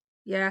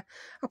 Yeah,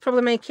 I'll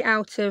probably make it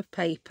out of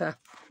paper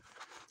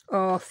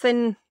or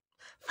thin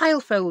file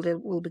folder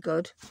will be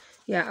good.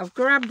 Yeah, I've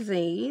grabbed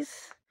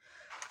these.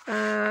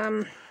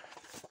 I've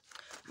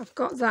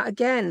got that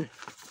again.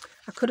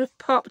 I could have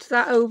popped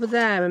that over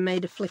there and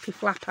made a flippy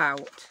flap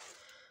out,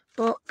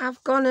 but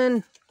I've gone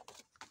and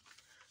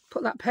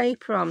put that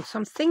paper on, so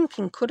I'm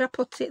thinking, could I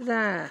put it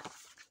there?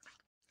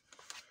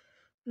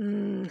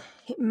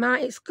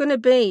 It's going to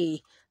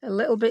be a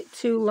little bit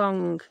too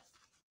long.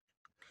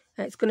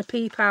 It's going to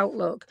peep out,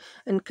 look.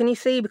 And can you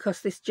see,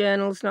 because this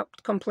journal's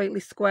not completely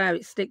square,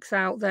 it sticks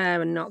out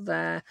there and not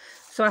there.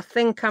 So I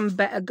think I'm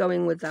better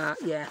going with that,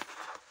 yeah.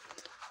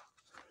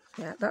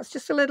 Yeah, that's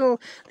just a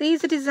little...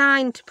 These are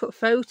designed to put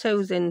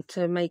photos in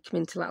to make them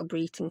into little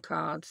greeting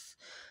cards.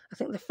 I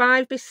think they're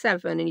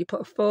 5x7 and you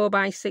put a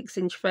 4x6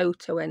 inch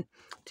photo in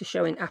to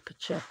show in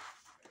aperture.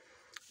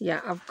 Yeah,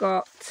 I've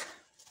got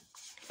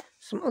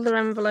some other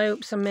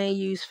envelopes I may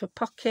use for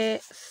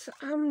pockets.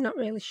 I'm not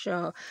really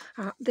sure.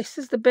 This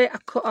is the bit I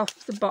cut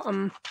off the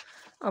bottom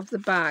of the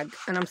bag,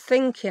 and I'm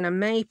thinking I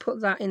may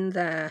put that in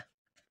there.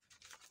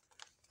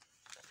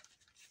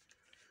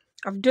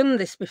 I've done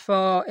this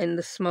before in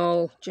the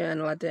small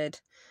journal I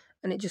did,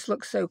 and it just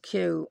looks so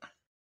cute.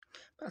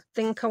 But I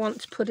think I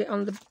want to put it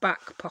on the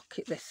back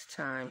pocket this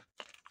time.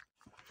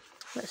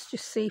 Let's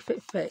just see if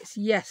it fits.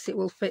 Yes, it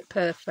will fit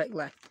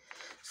perfectly.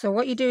 So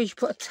what you do is you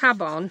put a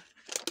tab on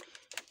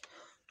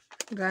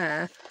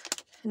there,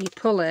 and you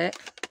pull it,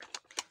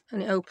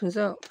 and it opens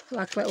up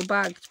like a little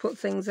bag to put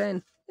things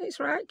in. It's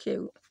right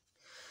cute.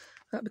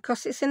 But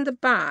because it's in the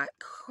back,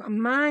 I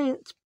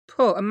might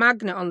put a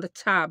magnet on the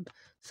tab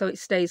so it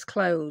stays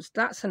closed.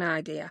 That's an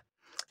idea.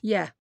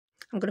 Yeah,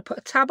 I'm going to put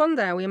a tab on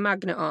there with a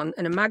magnet on,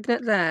 and a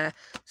magnet there,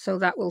 so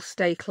that will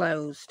stay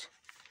closed.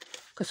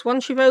 Because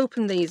once you've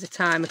opened these a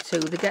time or two,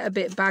 they get a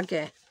bit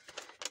baggy.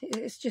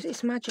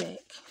 It's magic.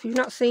 If you've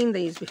not seen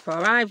these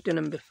before, I've done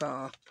them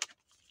before.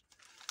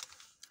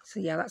 So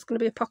yeah, that's going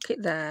to be a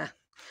pocket there.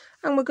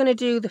 And we're going to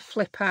do the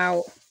flip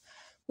out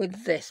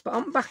with this. But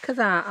on the back of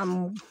that,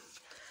 I'm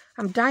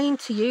dying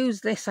to use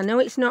this. I know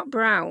it's not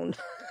brown,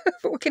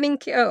 but we can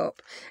ink it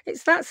up.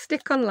 It's that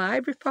stick-on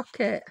library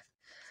pocket.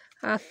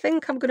 I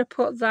think I'm going to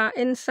put that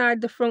inside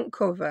the front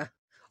cover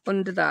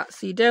under that,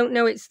 so you don't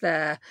know it's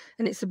there,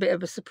 and it's a bit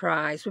of a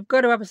surprise. We've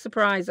got to have a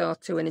surprise or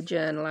two in a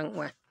journal, haven't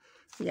we?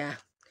 Yeah.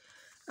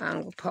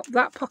 And we'll pop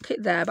that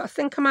pocket there, but I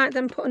think I might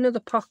then put another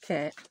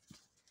pocket.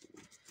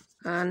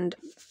 And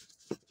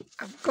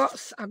I've got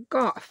a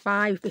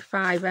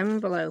 5x5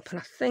 envelope, and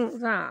I think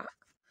that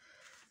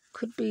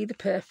could be the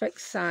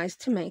perfect size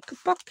to make a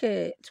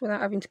pocket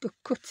without having to go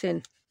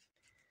cutting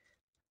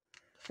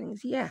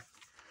things. Yeah.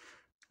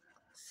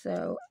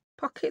 So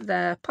pocket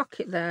there,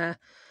 pocket there.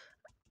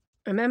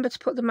 Remember to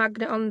put the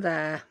magnet on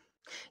there.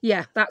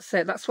 Yeah, that's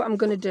it. That's what I'm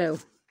going to do.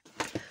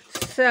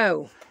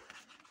 So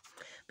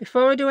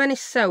before I do any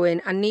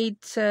sewing, I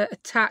need to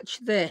attach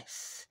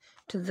this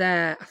to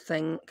there, I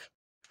think.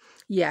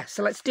 Yeah,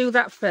 so let's do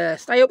that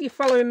first. I hope you're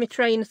following my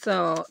train of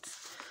thought.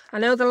 I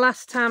know the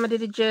last time I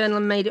did a journal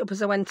and made it up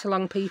as I went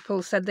along,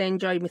 people said they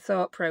enjoyed my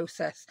thought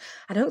process.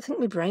 I don't think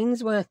my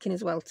brain's working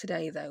as well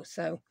today, though,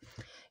 so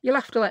you'll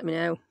have to let me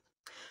know.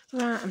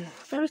 Right, I'm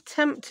very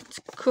tempted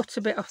to cut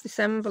a bit off this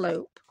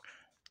envelope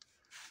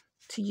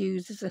to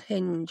use as a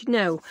hinge.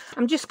 No,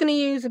 I'm just going to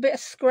use a bit of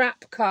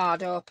scrap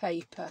card or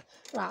paper.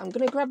 Right, I'm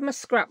going to grab my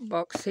scrap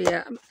box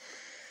here.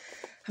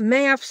 I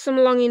may have some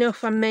long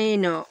enough, I may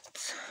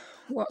not.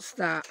 What's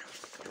that?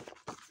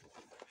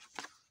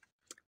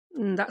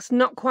 That's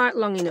not quite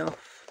long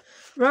enough.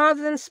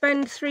 Rather than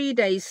spend 3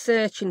 days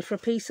searching for a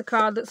piece of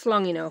card that's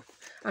long enough,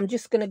 I'm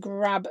just going to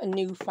grab a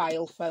new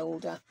file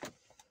folder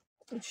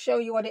and show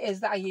you what it is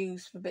that I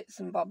use for bits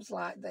and bobs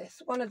like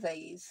this. One of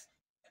these.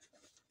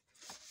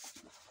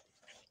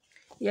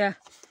 Yeah,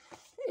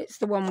 it's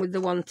the one with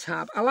the one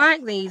tab. I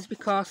like these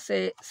because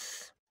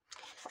it's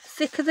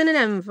thicker than an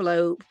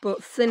envelope,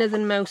 but thinner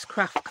than most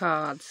craft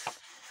cards.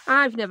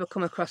 I've never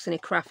come across any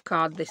craft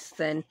card this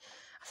thin.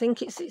 I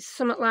think it's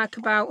something like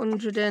about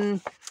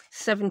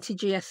 170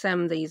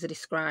 GSM these are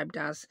described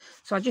as.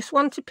 So I just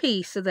want a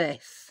piece of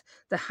this,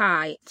 the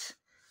height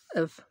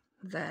of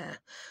there.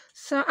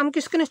 So I'm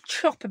just going to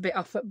chop a bit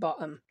off at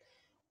bottom.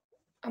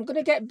 I'm going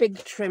to get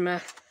big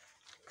trimmer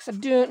because I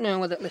don't know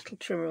whether little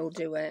trimmer will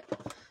do it.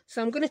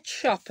 So I'm going to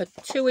chop a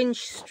 2-inch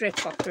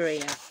strip off her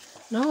ear.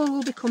 Now it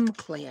will become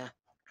clear.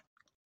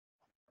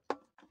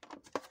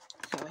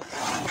 So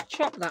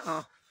chop that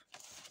off.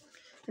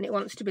 And it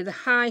wants to be the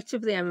height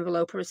of the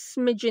envelope or a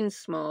smidgen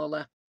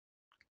smaller.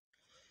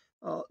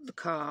 Or the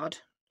card.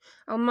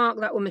 I'll mark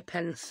that with my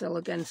pencil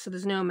again so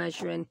there's no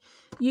measuring.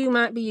 You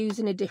might be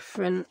using a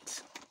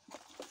different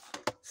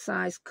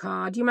size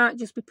card. You might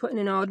just be putting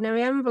an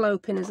ordinary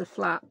envelope in as a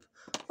flap.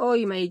 Or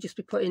you may just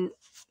be putting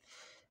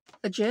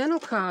a journal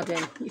card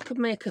in. You could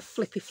make a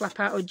flippy flap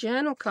out of a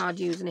journal card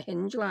using a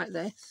hinge like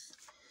this.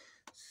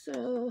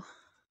 So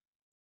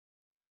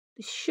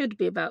this should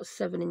be about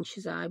 7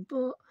 inches high,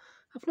 but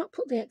I've not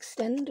put the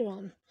extender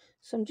on.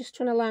 So I'm just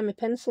trying to line my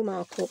pencil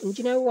mark up. And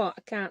do you know what?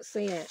 I can't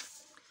see it.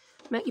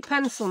 Make your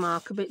pencil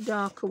mark a bit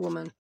darker,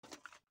 woman.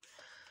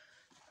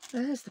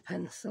 There's the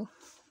pencil.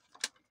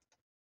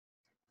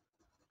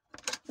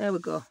 There we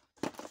go.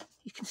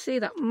 You can see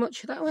that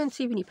much. That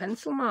weren't even your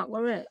pencil mark,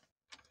 were it?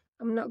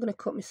 I'm not going to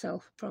cut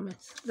myself, I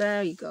promise.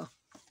 There you go.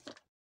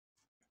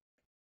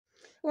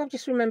 Oh, I've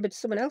just remembered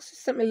someone else has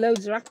sent me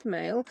loads of rapper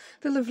mail.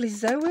 The lovely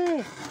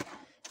Zoe.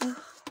 Oh,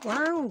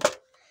 wow.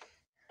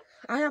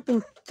 I have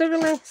been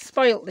thoroughly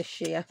spoilt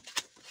this year.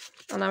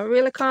 And I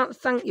really can't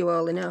thank you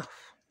all enough.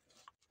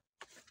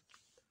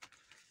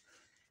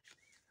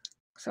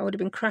 So I would have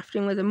been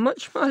crafting with a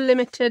much more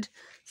limited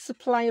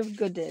supply of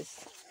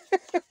goodies.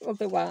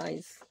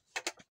 Otherwise.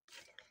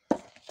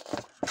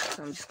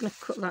 So I'm just going to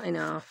cut that in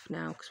half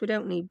now because we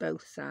don't need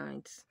both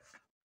sides.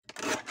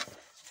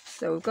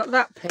 So we've got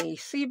that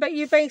piece. So you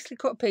basically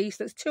cut a piece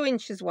that's 2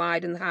 inches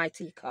wide and the height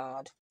of your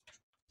card.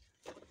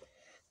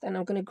 Then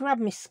I'm going to grab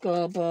my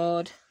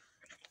scoreboard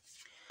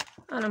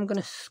and I'm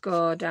going to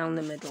score down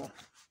the middle.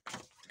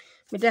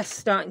 My desk's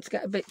starting to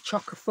get a bit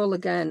chocker full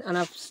again and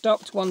I've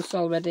stopped once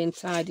already and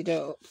tidied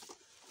up.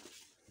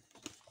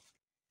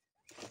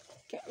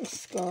 Get my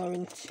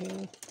scoring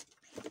tool.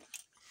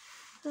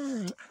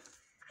 Right.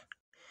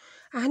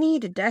 I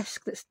need a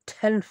desk that's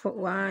 10 foot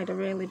wide, I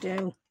really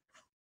do.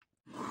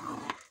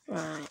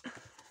 Right,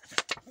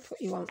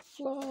 put you on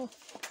floor.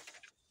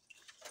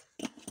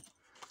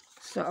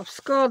 So I've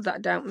scored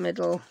that down the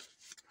middle.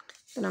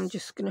 Then I'm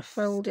just going to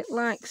fold it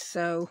like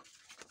so.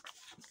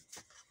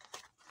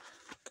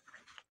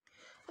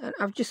 And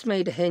I've just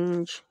made a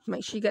hinge.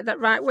 Make sure you get that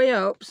right way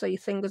up so your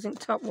thing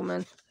doesn't top,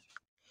 woman.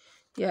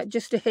 Yeah,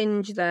 just a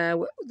hinge there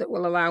that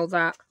will allow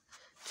that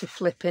to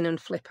flip in and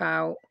flip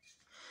out.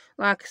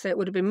 Like I said, it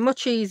would have been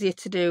much easier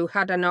to do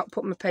had I not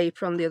put my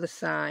paper on the other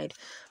side.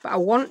 But I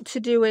want to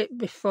do it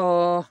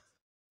before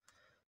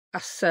I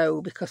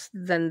sew because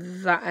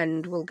then that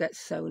end will get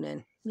sewn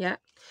in. Yeah.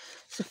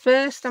 So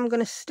first I'm going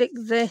to stick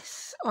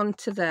this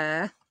onto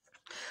there.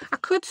 I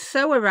could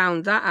sew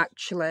around that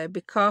actually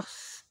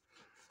because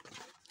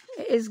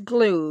it is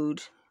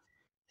glued.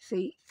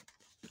 See?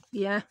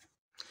 Yeah.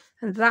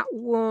 And that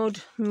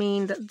would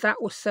mean that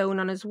that was sewn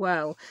on as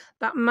well.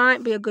 That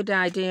might be a good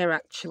idea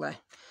actually.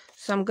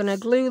 So I'm going to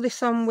glue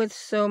this on with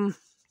some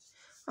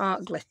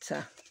art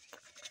glitter.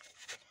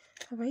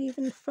 Have I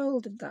even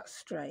folded that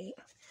straight?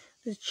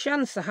 There's a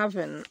chance I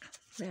haven't.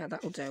 Yeah,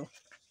 that'll do.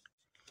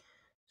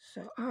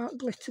 So art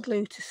glitter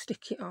glue to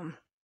stick it on.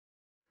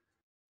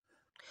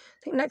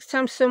 I think next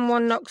time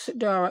someone knocks at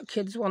door at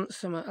kids want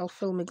something, I'll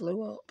fill my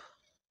glue up.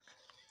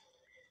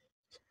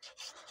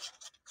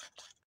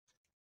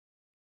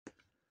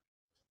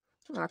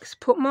 Like,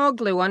 put more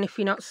glue on if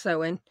you're not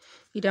sewing.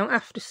 You don't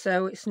have to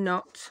sew, it's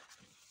not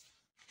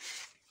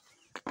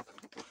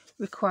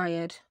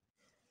required.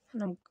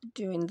 And I'm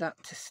doing that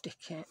to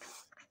stick it.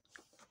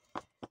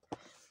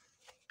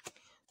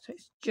 So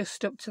it's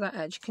just up to that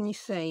edge, can you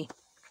see?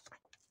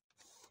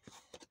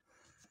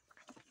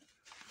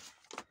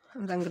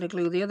 I'm then going to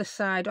glue the other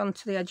side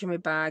onto the edge of my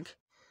bag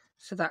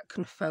so that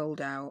can fold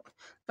out.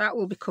 That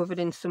will be covered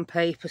in some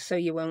paper so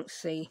you won't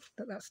see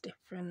that that's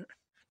different.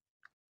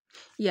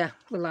 Yeah,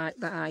 we like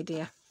that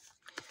idea.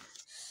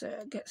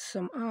 So get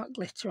some art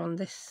glitter on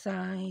this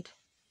side.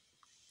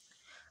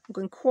 I'm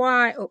going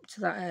quite up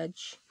to that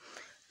edge.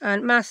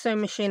 And my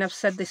sewing machine, I've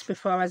said this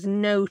before, has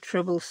no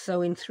trouble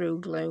sewing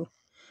through glue.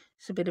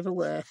 It's a bit of a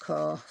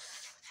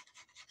workhorse.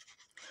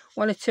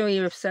 One or two of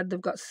you have said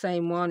they've got the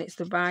same one. It's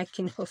the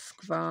Viking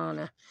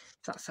Husqvarna,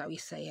 if that's how you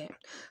say it.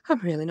 I'm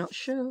really not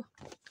sure.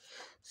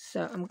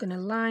 So I'm going to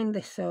line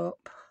this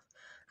up.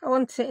 I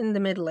want it in the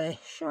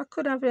middle-ish. I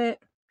could have it...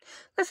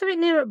 Let's have it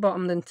nearer at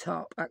bottom than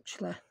top,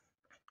 actually.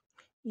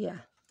 Yeah.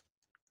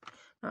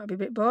 Might be a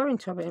bit boring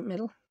to have it in the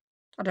middle.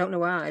 I don't know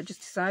why. I've just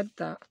decided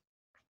that.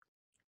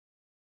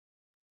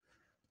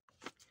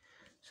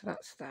 So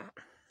that's that.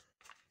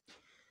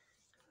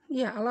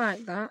 Yeah, I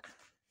like that.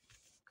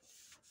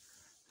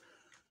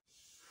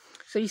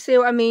 So you see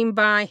what I mean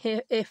by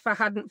if I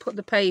hadn't put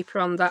the paper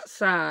on that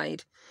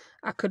side,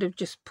 I could have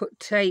just put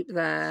tape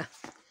there.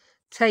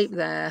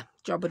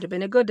 Job would have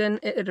been a good one.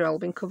 It had all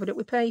been covered up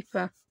with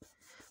paper.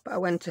 But I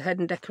went ahead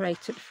and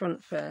decorated the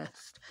front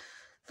first.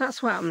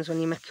 That's what happens when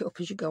you make it up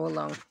as you go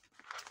along.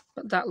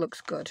 But that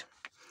looks good.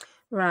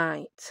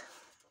 Right.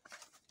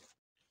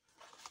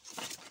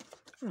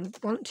 I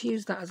want to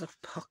use that as a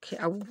pocket.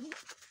 I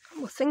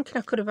was thinking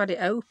I could have had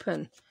it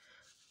open.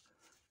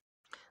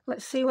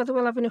 Let's see whether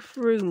we'll have enough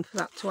room for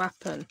that to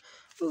happen.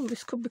 Ooh,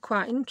 this could be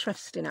quite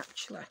interesting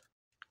actually.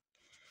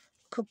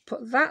 Could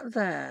put that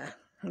there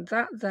and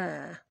that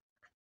there.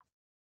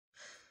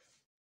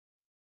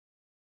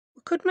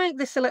 We could make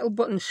this a little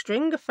button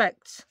string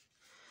effect.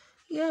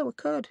 Yeah, we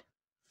could.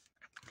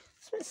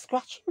 Something's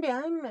scratching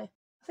behind me.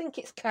 I think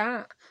it's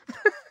cat.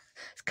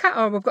 It's cat,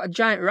 or we've got a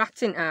giant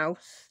rat in the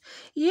house.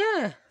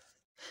 Yeah.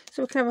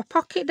 So we can have a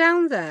pocket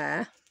down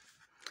there.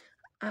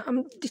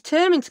 I'm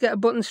determined to get a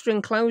button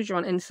string closure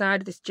on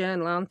inside of this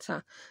journal, aren't I?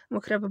 And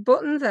we could have a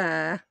button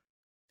there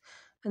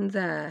and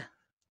there.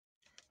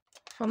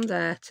 From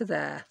there to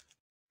there.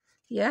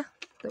 Yeah?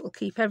 That will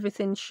keep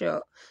everything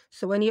shut.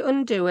 So when you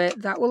undo it,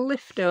 that will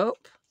lift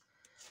up.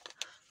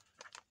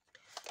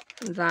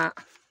 And that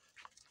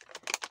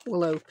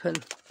will open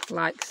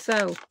like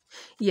so.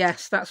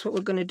 Yes, that's what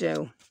we're going to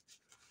do.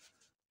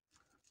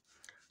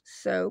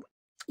 So,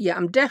 yeah,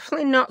 I'm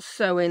definitely not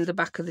sewing the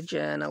back of the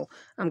journal.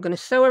 I'm going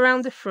to sew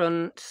around the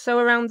front, sew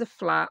around the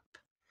flap,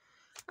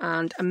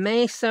 and I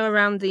may sew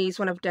around these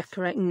when I've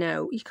decorated.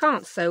 No, you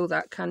can't sew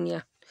that, can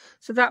you?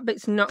 So that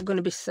bit's not going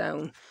to be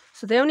sewn.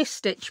 So the only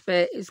stitch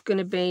bit is going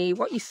to be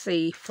what you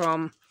see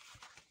from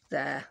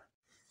there.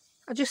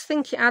 I just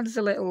think it adds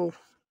a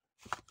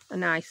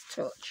nice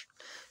touch.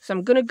 So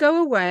I'm going to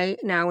go away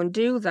now and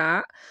do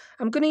that.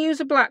 I'm going to use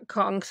a black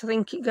cotton because I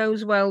think it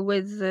goes well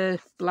with the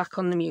black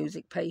on the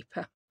music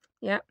paper.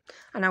 Yeah,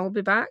 and I will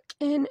be back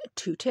in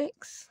 2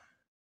 ticks.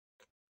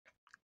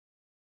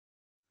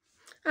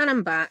 And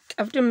I'm back.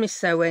 I've done my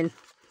sewing.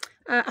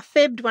 I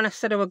fibbed when I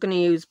said I was going to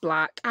use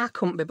black. I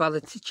couldn't be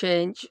bothered to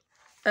change.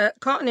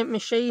 Cotton knit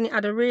machine, it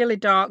had a really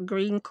dark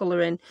green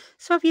colour in.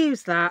 So I've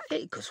used that.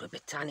 It goes with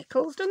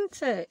botanicals,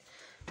 doesn't it?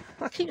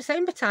 I keep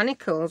saying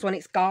botanicals when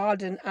it's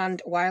garden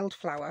and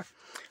wildflower.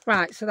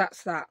 Right, so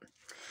that's that.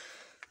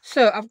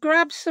 So I've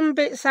grabbed some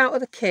bits out of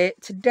the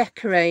kit to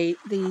decorate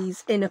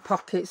these inner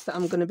pockets that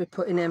I'm going to be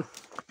putting in.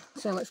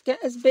 So let's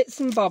get us bits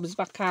and bobs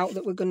back out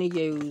that we're going to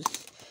use.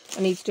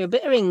 I need to do a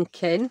bit of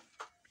inking.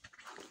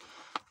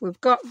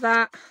 We've got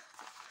that.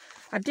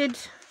 As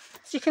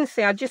you can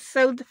see, I just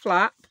sewed the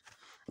flap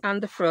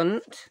and the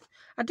front.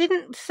 I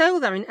didn't sew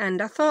that in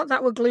end. I thought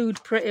that were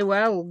glued pretty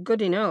well,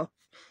 good enough.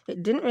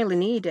 It didn't really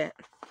need it.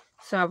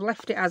 So I've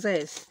left it as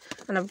is.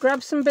 And I've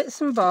grabbed some bits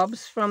and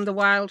bobs from the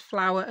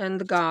wildflower and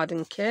the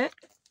garden kit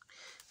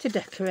to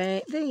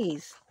decorate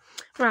these.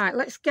 Right,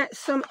 let's get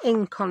some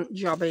ink on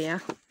job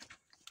here.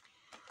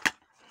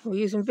 We're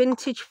using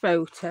Vintage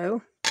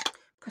Photo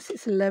because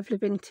it's a lovely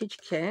vintage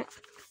kit.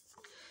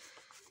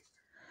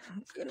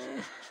 I'm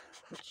gonna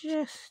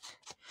just...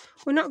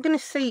 We're not going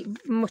to see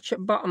much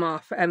at bottom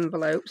half for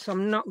envelopes, so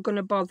I'm not going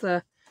to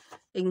bother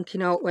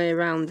inking all the way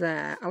around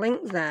there. I'll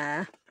ink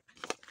there.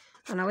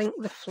 And I'll ink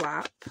the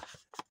flap.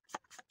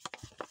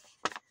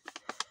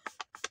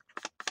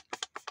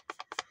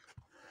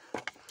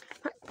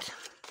 But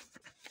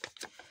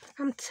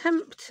I'm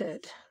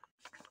tempted.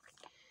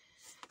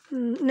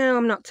 No,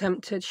 I'm not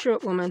tempted. Shut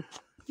up, woman.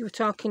 You were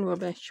talking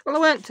rubbish. Well, I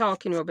weren't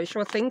talking rubbish. I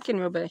was thinking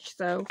rubbish.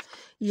 So,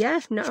 yeah,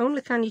 not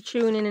only can you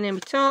tune in and hear me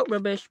talk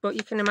rubbish, but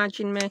you can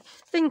imagine me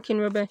thinking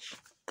rubbish.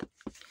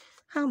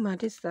 How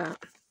mad is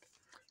that?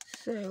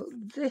 So,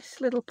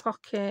 this little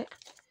pocket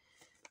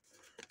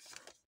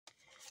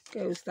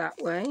goes that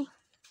way.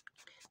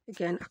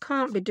 Again, I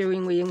can't be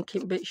doing with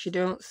inking bits you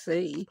don't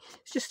see.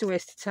 It's just a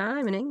waste of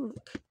time and ink.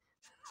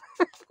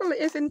 Well, it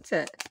is, isn't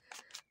it?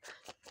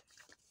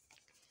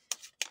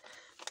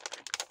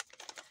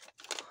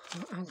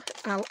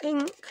 I'll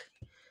ink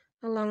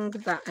along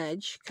that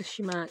edge because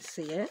you might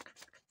see it.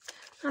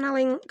 And I'll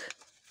ink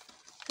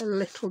a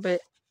little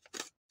bit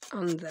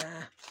on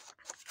there.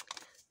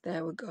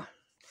 There we go.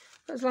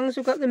 As long as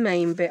we've got the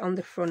main bit on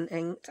the front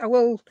inked. I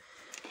will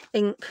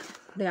ink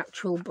the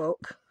actual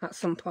book at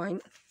some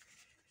point.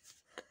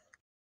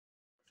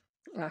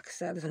 Like I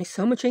said, there's only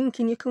so much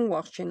inking you can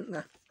wash, isn't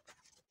there?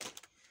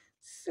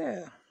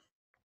 So,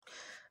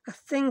 I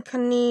think I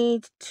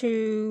need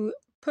to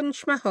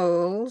punch my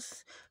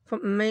holes,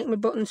 make my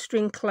button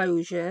string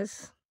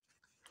closures,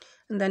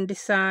 and then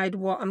decide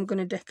what I'm going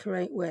to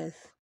decorate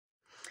with.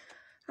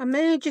 I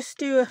may just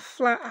do a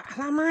flat,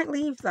 I might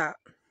leave that.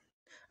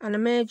 And I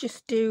may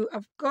just do,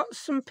 I've got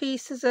some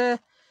pieces of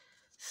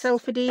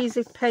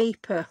self-adhesive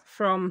paper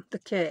from the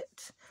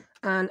kit,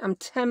 and I'm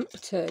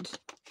tempted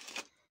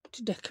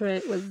to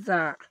decorate with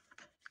that.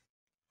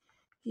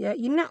 Yeah,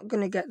 you're not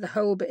going to get the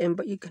whole bit in,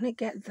 but you're going to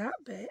get that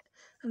bit,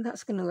 and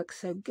that's going to look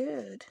so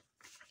good,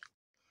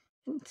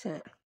 isn't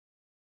it?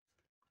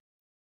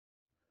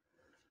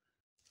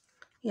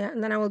 Yeah,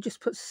 and then I will just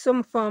put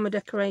some form of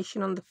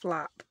decoration on the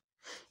flap.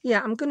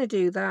 Yeah, I'm going to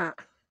do that.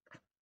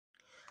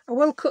 I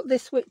will cut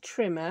this with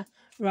trimmer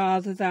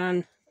rather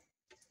than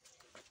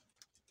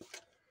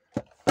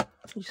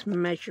just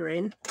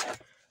measuring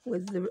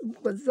with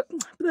the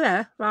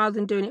there, rather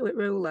than doing it with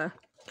ruler.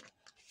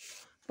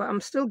 But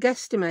I'm still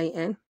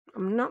guesstimating.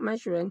 I'm not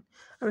measuring.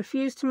 I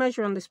refuse to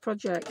measure on this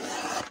project.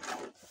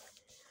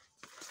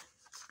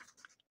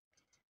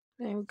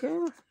 There we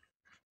go.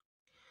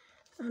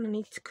 And I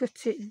need to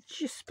cut it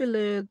just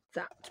below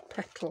that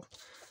petal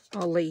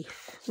or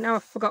leaf. Now I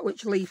forgot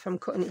which leaf I'm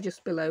cutting it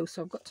just below,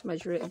 so I've got to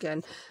measure it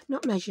again.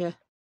 Not measure,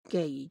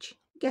 gauge,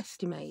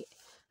 guesstimate.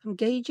 I'm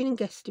gauging and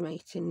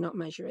guesstimating, not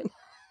measuring.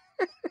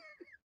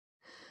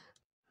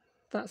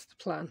 That's the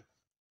plan.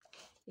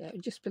 Yeah,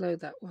 just below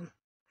that one.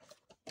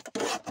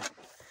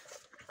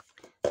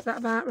 Is that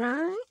about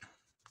right?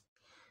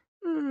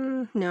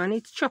 No, I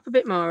need to chop a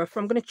bit more off.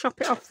 I'm going to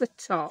chop it off the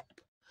top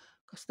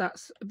because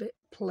that's a bit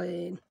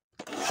plain.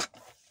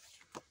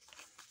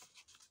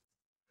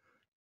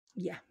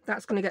 Yeah,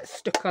 that's going to get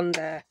stuck on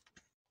there.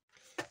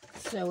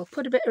 So we'll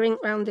put a bit of ink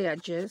around the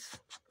edges.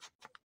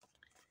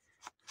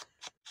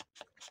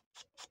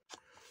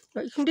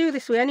 But you can do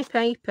this with any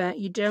paper.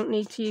 You don't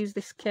need to use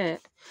this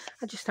kit.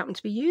 I just happen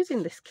to be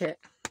using this kit.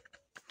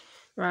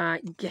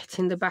 Right,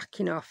 getting the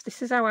backing off.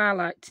 This is how I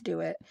like to do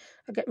it.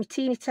 I get my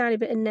teeny tiny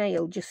bit of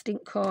nail just in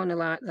corner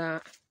like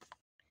that.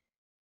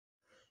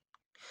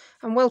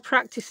 I'm well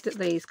practiced at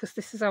these because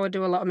this is how I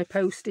do a lot of my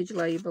postage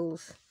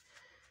labels.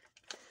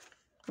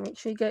 Make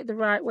sure you get it the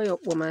right way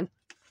up, woman.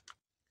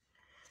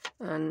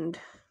 And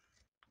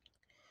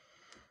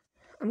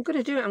I'm going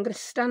to do it. I'm going to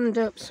stand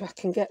up so I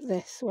can get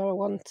this where I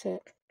want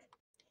it.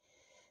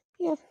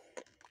 Yeah.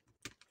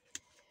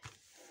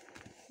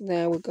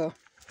 There we go.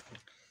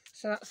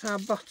 So that's our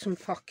bottom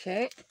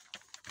pocket.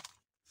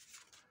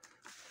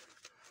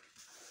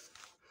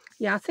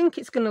 Yeah, I think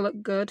it's going to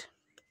look good.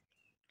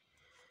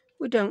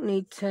 We don't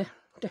need to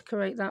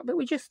decorate that, but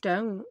we just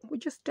don't. We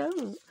just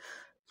don't.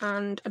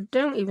 And I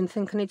don't even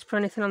think I need to put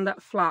anything on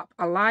that flap.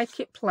 I like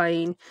it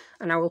plain,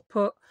 and I will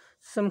put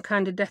some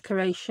kind of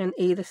decoration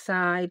either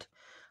side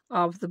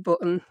of the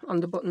button on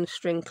the button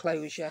string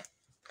closure.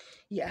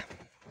 Yeah,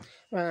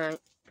 right.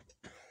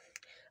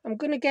 I'm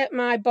going to get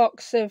my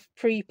box of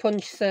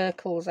pre-punched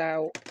circles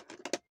out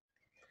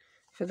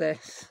for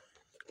this.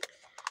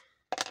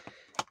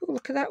 Oh,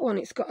 look at that one.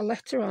 It's got a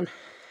letter on.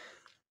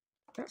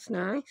 That's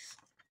nice.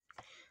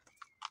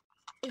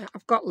 Yeah,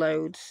 I've got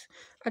loads.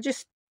 I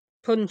just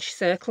punch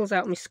circles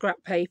out my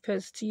scrap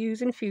papers to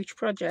use in future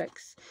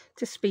projects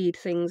to speed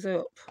things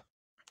up.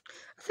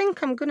 I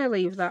think I'm going to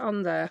leave that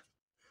on there.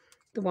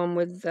 The one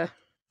with the...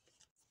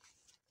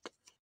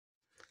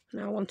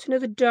 Now I want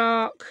another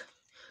dark...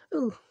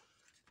 Ooh.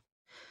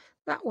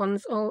 That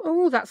one's all...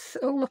 Oh, that's...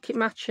 Oh, look, it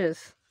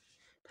matches.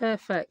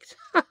 Perfect.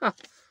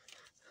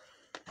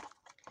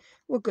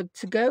 We're good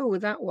to go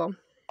with that one.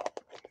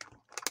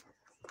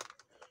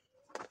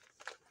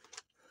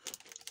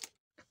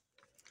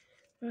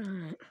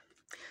 Right.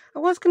 I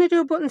was going to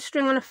do a button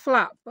string on a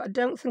flap, but I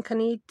don't think I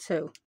need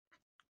to.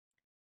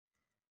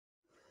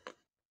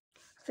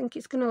 I think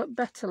it's going to look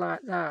better like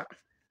that.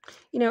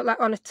 You know,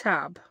 like on a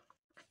tab.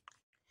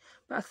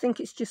 But I think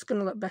it's just going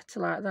to look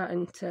better like that,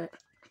 isn't it?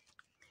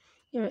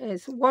 Here it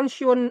is. Once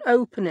you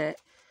open it,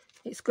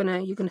 you're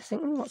going to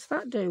think, oh, what's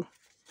that do?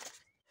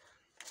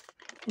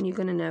 And you're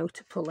going to know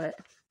to pull it.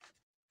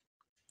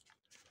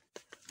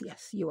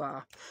 Yes, you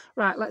are.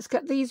 Right, let's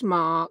get these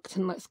marked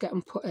and let's get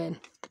them put in.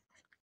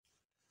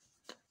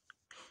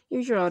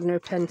 Use your ordinary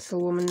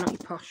pencil, woman, not your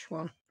posh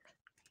one.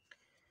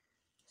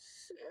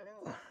 So,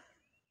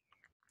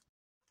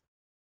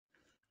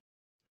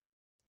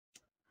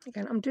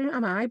 again, I'm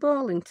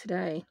eyeballing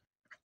today.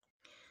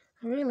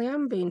 I really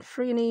am being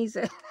free and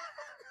easy.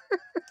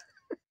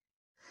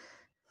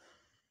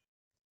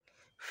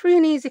 Free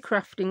and easy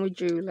crafting with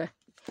Julie.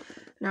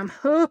 Now I'm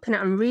hoping I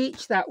can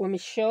reach that with my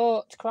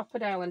short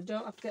crocodile and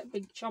don't have to get a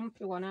big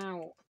chompy one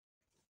out.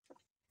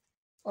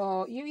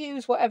 Or you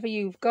use whatever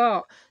you've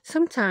got.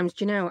 Sometimes,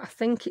 do you know, I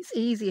think it's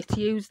easier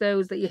to use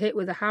those that you hit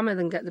with a hammer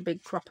than get the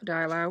big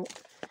crocodile out.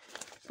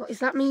 But is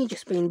that me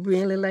just being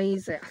really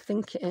lazy? I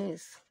think it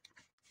is.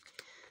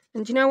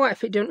 And do you know what?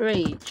 If it don't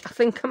reach, I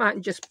think I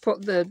might just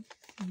put the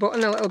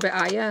button a little bit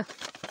higher.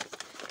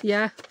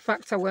 Yeah, in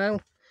fact I will.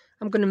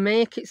 I'm going to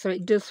make it so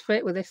it does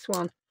fit with this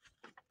one.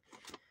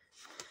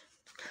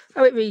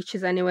 Oh, it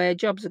reaches anyway.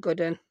 Job's a good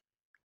one.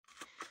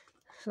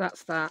 So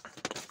that's that.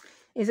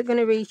 Is it going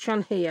to reach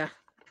on here?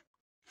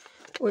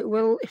 Oh, it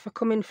will if I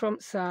come in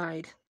front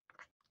side.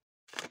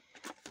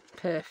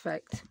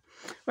 Perfect.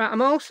 Right,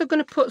 I'm also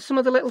going to put some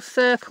of the little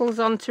circles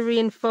on to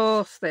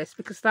reinforce this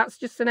because that's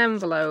just an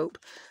envelope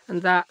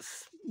and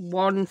that's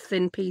one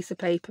thin piece of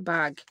paper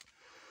bag.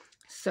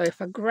 So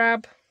if I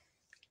grab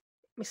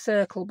my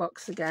circle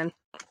box again.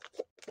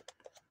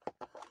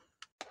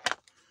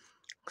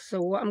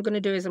 So what I'm going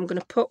to do is I'm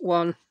going to put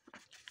one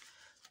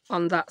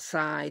on that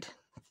side,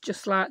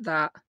 just like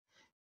that,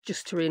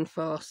 just to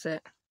reinforce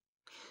it.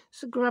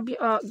 So grab your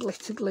art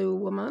glitter glue,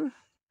 woman.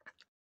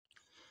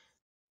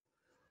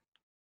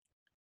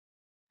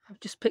 I've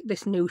just picked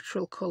this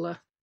neutral colour.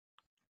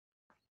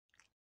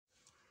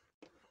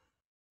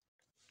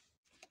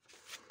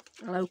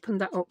 I'll open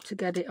that up to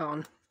get it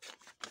on.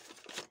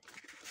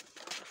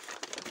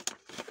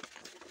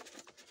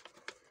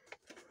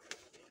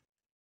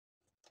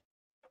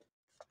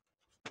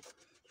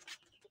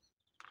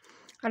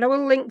 And I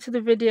will link to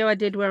the video I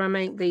did where I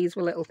make these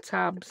with little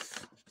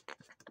tabs.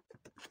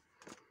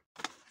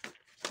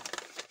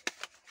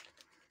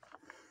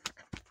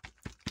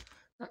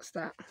 That's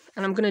that.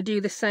 And I'm going to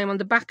do the same on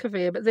the back of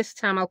here, but this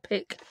time I'll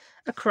pick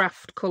a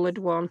craft coloured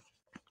one.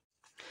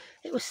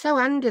 It was so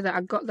handy that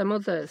I got them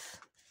others.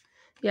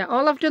 Yeah,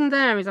 all I've done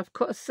there is I've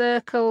cut a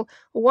circle,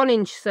 a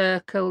 1-inch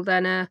circle,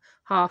 then a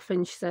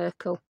 1/2-inch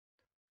circle,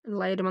 and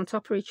laid them on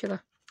top of each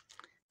other.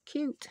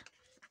 Cute.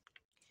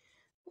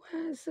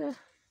 Where's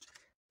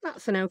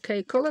that's an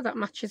okay colour, that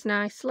matches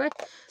nicely.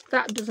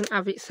 That doesn't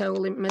have its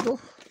hole in the middle.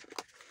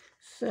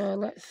 So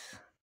let's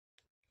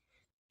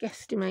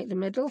guesstimate the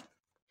middle.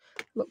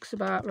 Looks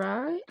about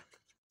right.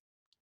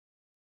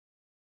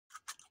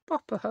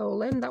 Pop a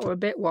hole in. That were a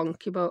bit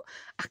wonky, but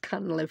I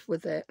can live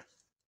with it.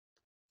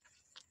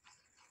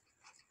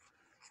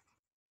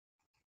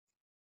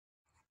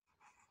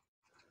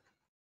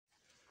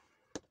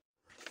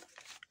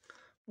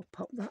 We'll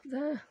pop that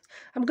there.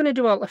 I'm going to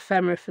do all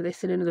ephemera for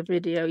this in another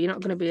video. You're not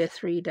going to be here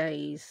 3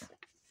 days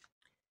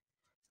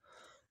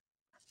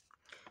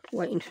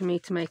waiting for me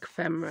to make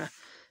ephemera.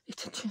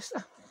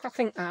 I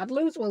think I'd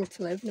lose will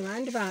to live. Never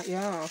mind about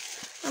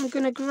yours. I'm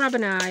going to grab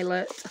an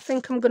eyelet. I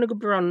think I'm going to go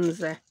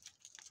bronzy.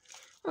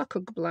 I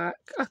could go black.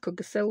 I could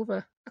go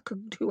silver. I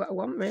could do what I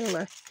want,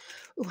 really.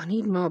 Oh, I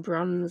need more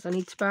bronze. I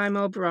need to buy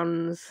more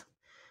bronze.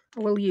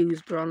 I will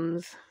use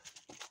bronze.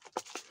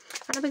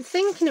 And I've been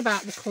thinking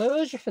about the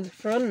closure for the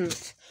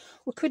front.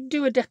 We could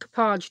do a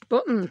decoupaged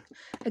button.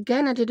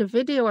 Again, I did a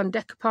video on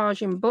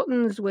decoupaging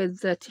buttons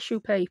with tissue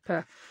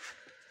paper.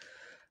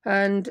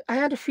 And I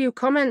had a few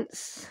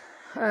comments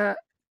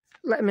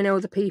letting me know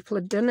the people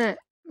had done it.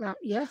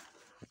 Yeah,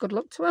 good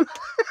luck to them.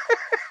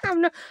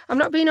 I'm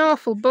not being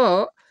awful,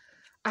 but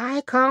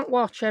I can't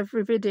watch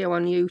every video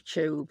on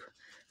YouTube.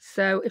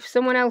 So if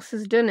someone else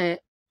has done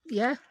it,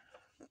 yeah,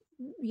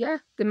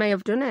 they may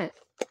have done it.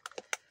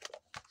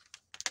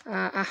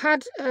 I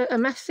had a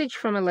message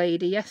from a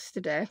lady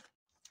yesterday,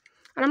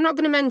 and I'm not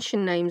going to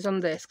mention names on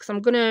this because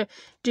I'm going to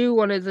do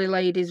one of the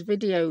ladies'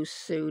 videos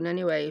soon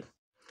anyway.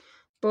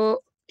 But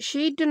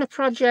she'd done a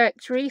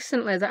project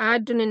recently that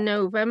I'd done in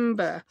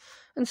November,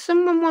 and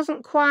someone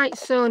wasn't quite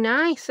so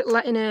nice at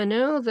letting her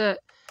know that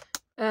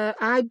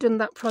I'd done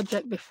that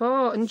project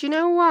before. And do you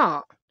know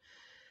what?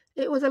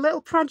 It was a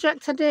little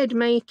project I did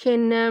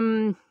making,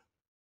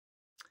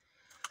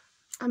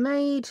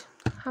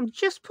 I'm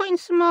just putting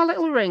some more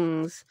little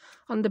rings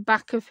on the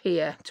back of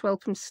here to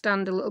help them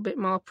stand a little bit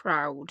more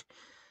proud.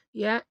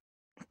 Yeah.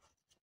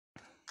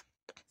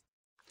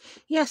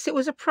 Yes, it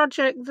was a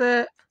project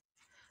that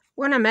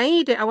when I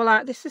made it, I was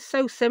like, this is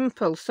so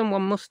simple.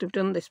 Someone must have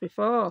done this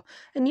before.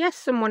 And yes,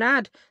 someone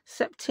had.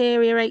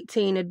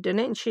 Septeria18 had done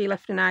it, and she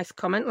left a nice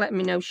comment letting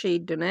me know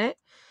she'd done it.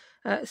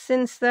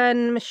 Since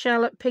then,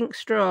 Michelle at Pink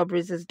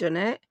Strawberries has done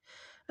it.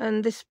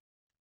 And this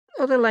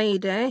other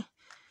lady,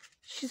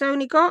 she's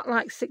only got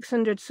like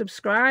 600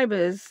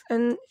 subscribers.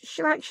 And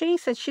she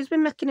said, she's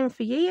been making them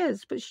for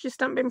years, but she just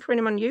hasn't been putting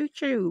them on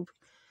YouTube.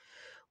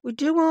 We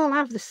do all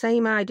have the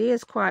same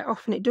ideas quite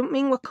often. It doesn't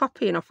mean we're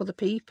copying off other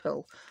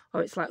people.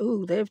 Or it's like,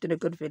 oh, they've done a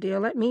good video,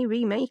 let me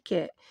remake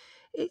it.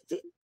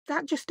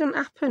 That just doesn't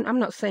happen. I'm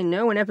not saying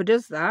no one ever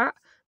does that.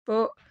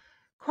 But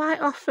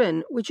quite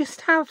often, we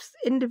just have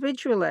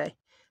individually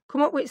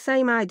come up with the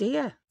same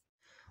idea.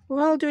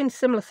 We're all doing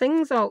similar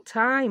things all the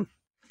time.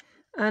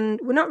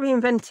 And we're not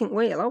reinventing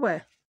wheel, are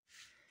we?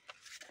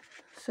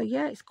 So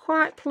yeah, it's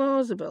quite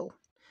plausible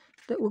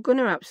that we're going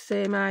to have the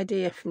same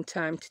idea from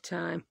time to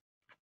time.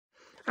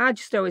 I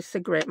just always say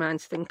great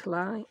minds think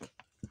alike.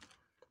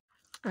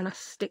 And I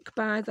stick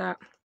by that.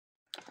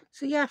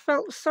 So yeah, I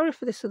felt sorry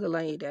for this other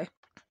lady.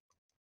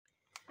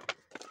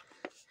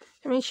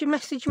 I mean, she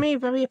messaged me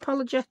very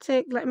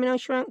apologetic, letting me know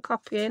she weren't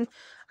copying.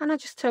 And I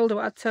just told her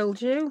what I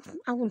told you.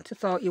 I wouldn't have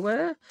thought you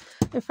were.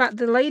 In fact,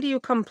 the lady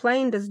who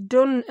complained has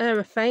done her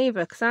a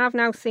favour, because I've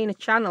now seen a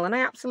channel and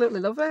I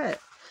absolutely love it.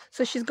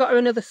 So she's got her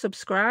another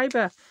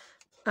subscriber.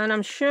 And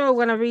I'm sure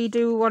when I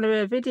redo one of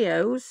her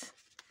videos,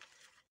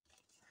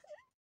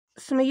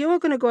 some of you are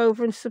going to go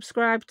over and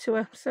subscribe to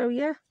her. So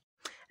yeah,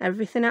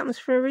 everything happens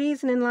for a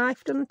reason in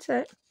life, doesn't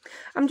it?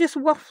 I'm just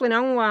waffling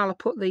on while I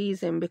put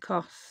these in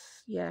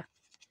because, yeah,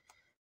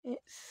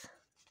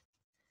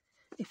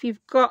 if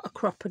you've got a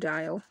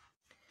crocodile,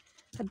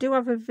 I do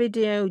have a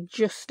video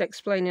just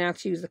explaining how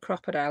to use the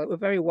crocodile. It was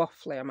very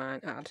waffly, I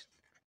might add.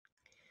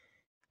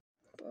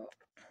 But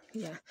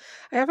yeah,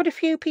 I have had a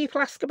few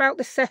people ask about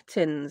the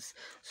settings,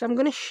 so I'm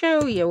going to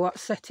show you what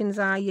settings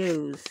I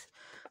use.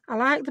 I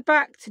like the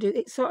back to do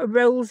it, sort of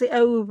rolls it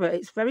over.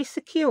 It's very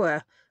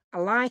secure. I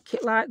like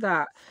it like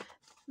that.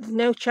 There's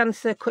no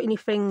chance of cutting your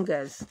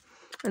fingers.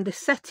 And the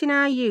setting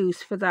I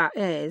use for that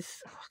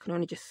is, I can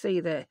only just see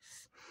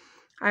this.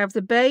 I have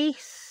the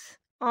base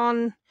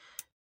on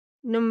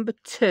number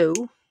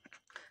 2,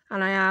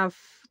 and I have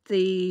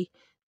the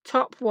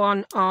top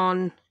one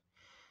on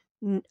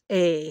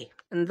A,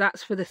 and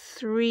that's for the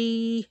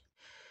 3.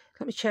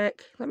 Let me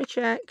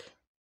check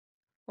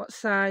what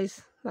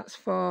size that's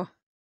for.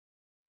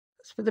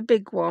 That's for the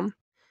big one,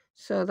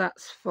 so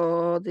that's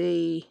for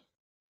the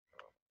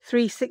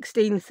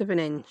 3/16 of an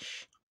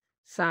inch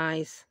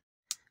size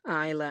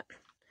eyelet.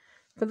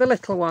 For the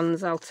little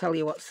ones, I'll tell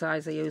you what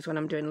size I use when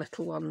I'm doing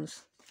little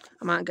ones.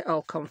 I might get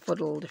all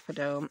confuddled if I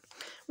don't.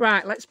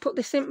 Right, let's put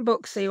this in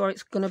book, see what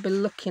it's going to be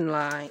looking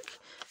like.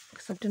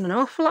 Because I've done an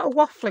awful lot of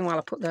waffling while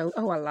I put those.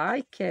 Oh, I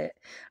like it.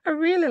 I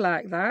really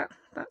like that.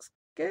 That's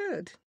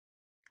good.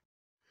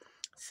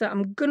 So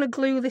I'm going to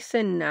glue this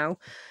in now.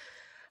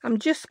 I'm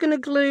just going to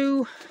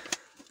glue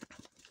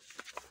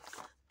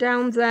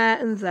down there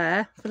and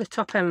there for the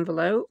top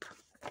envelope.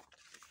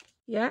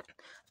 Yeah.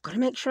 I've got to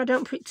make sure I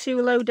don't put it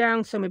too low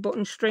down so my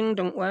button string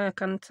don't work,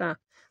 haven't I?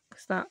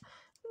 Because that...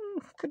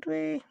 Could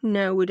we?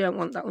 No, we don't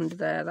want that under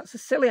there. That's a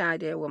silly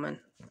idea, woman.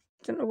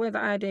 Don't know where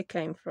that idea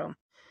came from.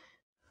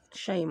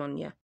 Shame on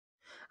you.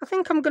 I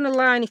think I'm going to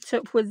line it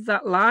up with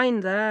that line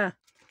there.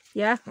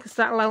 Yeah, because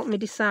that'll help me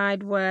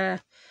decide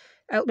where...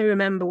 Help me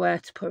remember where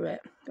to put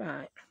it.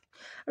 Right.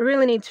 I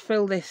really need to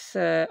fill this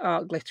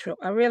art glitter up.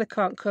 I really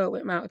can't cope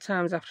with the amount of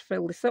times I have to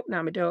fill this up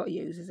now my daughter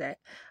uses it.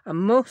 I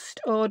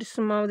must order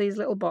some more of these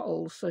little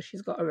bottles so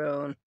she's got her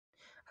own.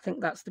 I think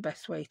that's the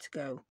best way to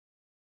go.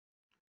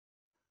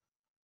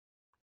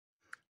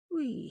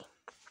 Whee.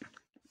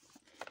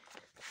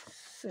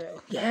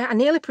 So, yeah, I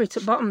nearly put it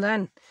at bottom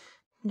then.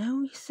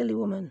 No, you silly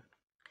woman.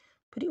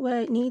 Put it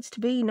where it needs to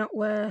be, not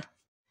where...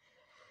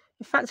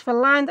 In fact, if I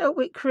line that up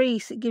with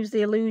crease, it gives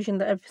the illusion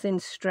that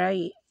everything's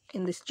straight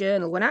in this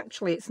journal, when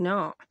actually it's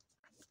not.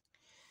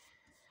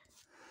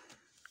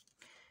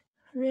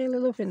 Really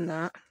loving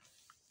that.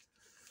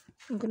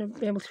 I'm going to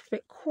be able to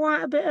fit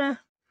quite a bit of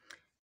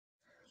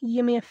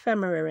yummy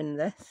ephemera in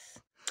this.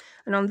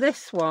 And on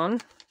this one...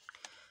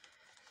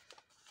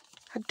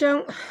 I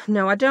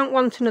don't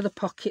want another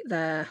pocket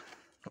there.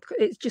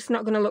 It's just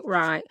not going to look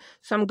right.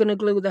 So I'm going to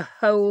glue the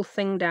whole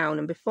thing down.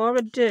 And before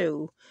I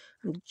do,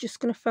 I'm just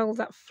going to fold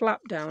that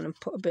flap down and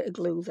put a bit of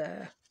glue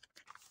there.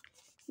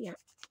 Yeah,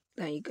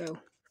 there you go.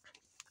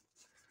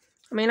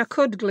 I mean, I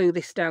could glue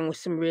this down with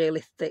some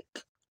really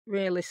thick,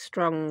 really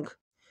strong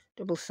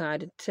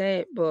double-sided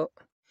tape, but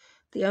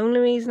the only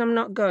reason I'm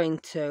not going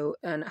to,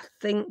 and I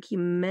think you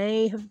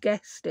may have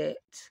guessed it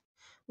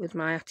with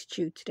my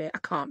attitude today, I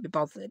can't be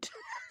bothered.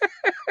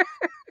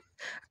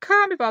 I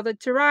can't be bothered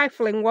to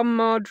rifle in one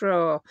more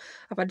drawer.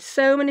 I've had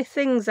so many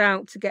things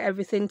out to get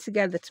everything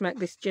together to make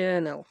this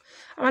journal.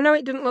 And I know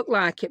it didn't look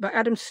like it, but I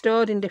had them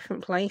stored in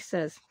different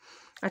places.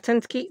 I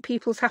tend to keep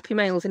people's happy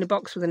mails in a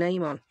box with a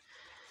name on.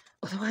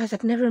 Otherwise,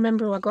 I'd never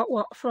remember who I got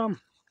what from.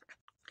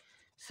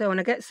 So when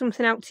I get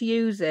something out to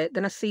use it,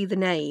 then I see the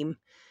name.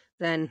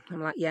 Then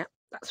I'm like, yeah,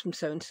 that's from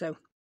so-and-so.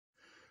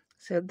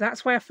 So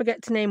that's why I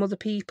forget to name other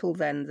people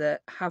then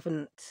that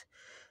haven't...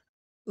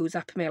 whose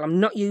happy mail I'm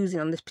not using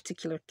on this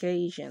particular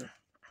occasion.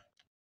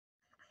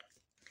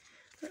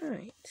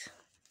 Right,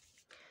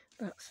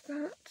 that's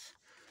that.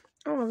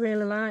 Oh, I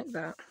really like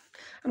that.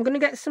 I'm going to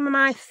get some of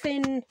my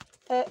thin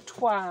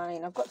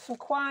twine. I've got some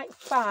quite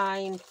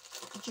fine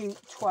jute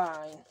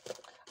twine.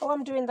 Oh,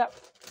 I'm doing that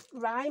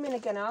rhyming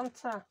again,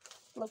 aren't I?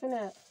 Loving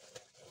it.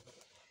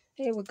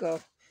 Here we go.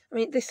 I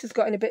mean, this has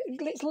got in a bit,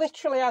 it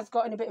literally has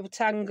got in a bit of a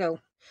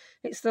tangle.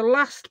 It's the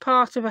last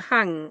part of a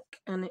hank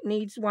and it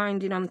needs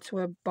winding onto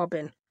a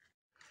bobbin.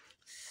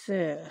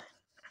 So,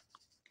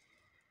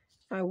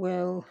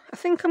 I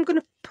think I'm going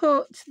to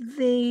put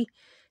the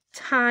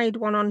tied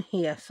one on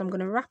here. So I'm going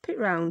to wrap it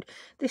round.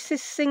 This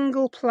is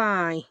single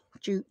ply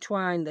jute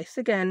twine. This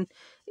again,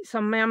 it's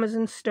on my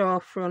Amazon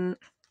storefront.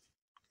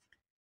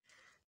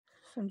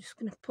 So I'm just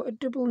going to put a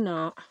double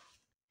knot.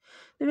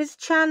 There is a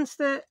chance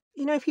that,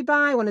 you know, if you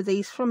buy one of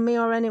these from me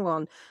or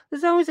anyone,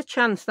 there's always a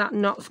chance that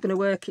knot's going to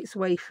work its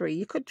way free.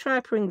 You could try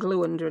putting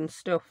glue under and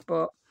stuff,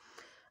 but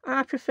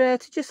I prefer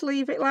to just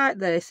leave it like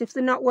this. If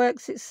the knot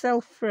works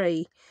itself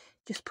free,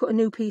 just put a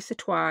new piece of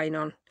twine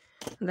on.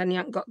 And then you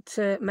haven't got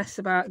to mess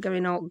about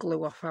getting all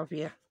glue off, have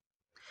you?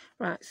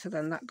 Right, so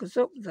then that goes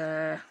up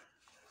there,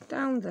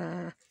 down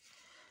there.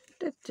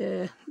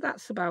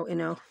 That's about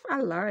enough. I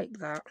like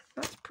that.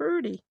 That's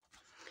pretty.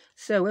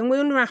 So when we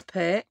unwrap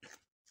it,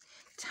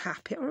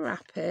 tap it,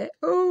 unwrap it.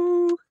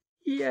 Oh,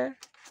 yeah.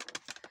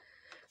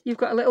 You've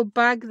got a little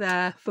bag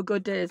there for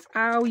goodies.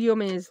 How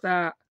yummy is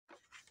that?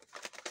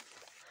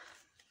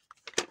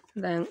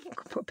 Then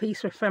put a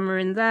piece of ephemera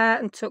in there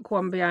and tuck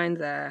one behind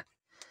there.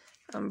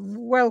 I'm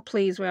well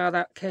pleased with how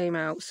that came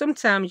out.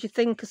 Sometimes you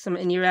think of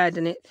something in your head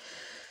and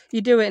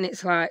you do it and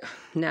it's like,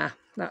 nah,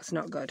 that's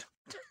not good.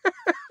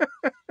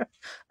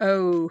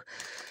 Oh,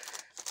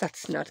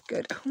 that's not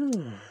good.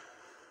 Ooh,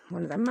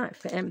 one of them might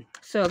fit in.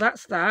 So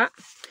that's that.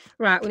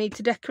 Right, we need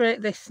to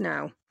decorate this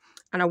now.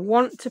 And I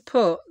want to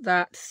put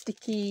that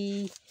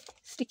sticky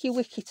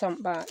wicket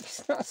on back.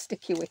 It's not a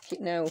sticky wicket,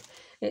 no.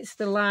 It's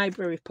the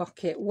library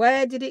pocket.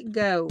 Where did it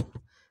go?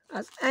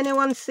 Has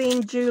anyone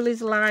seen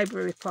Julie's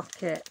library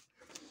pocket?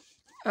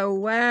 Oh,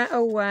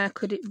 where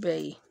could it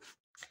be?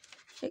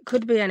 It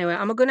could be anywhere.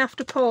 I'm going to have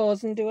to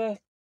pause and do a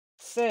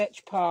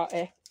search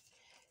party.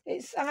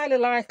 It's highly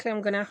likely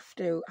I'm going to have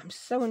to. I'm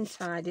so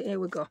untidy. Here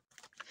we go.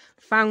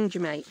 Found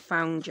you, mate.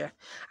 Found you.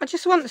 I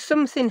just want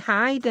something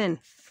hiding.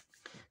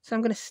 So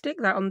I'm going to stick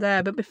that on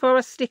there. But before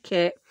I stick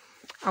it,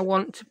 I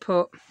want to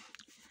put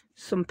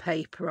some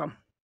paper on.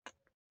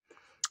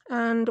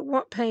 And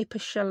what paper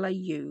shall I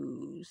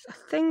use? I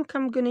think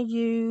I'm going to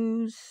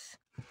use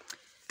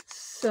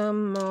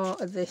some more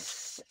of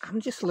this.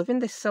 I'm just loving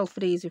this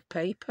self-adhesive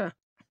paper.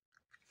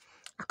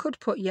 I could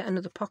put yet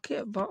another pocket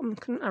at the bottom,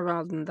 couldn't I,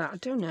 rather than that? I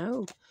don't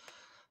know.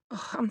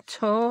 Oh, I'm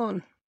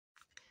torn.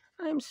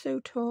 I'm so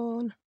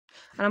torn.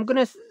 And I'm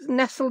going to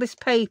nestle this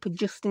paper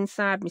just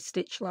inside my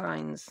stitch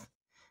lines.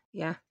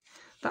 Yeah.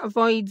 That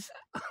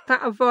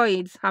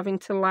avoids having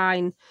to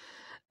line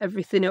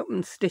everything up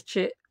and stitch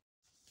it.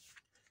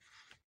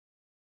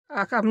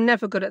 I'm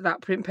never good at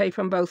that, print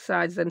paper on both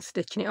sides then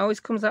stitching. It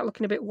always comes out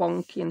looking a bit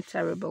wonky and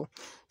terrible.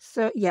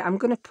 So yeah, I'm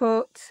gonna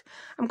put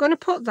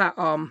that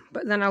on,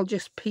 but then I'll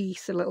just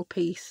piece a little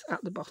piece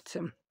at the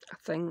bottom, I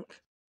think,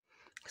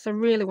 because I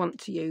really want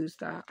to use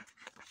that.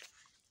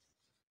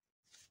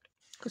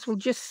 Because we'll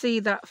just see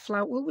that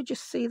flower. Will we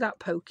just see that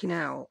poking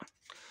out?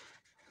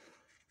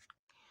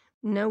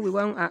 No, we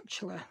won't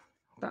actually.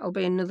 That'll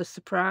be another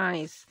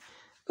surprise.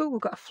 Oh, we've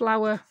got a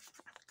flower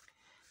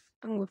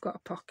and we've got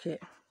a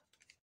pocket.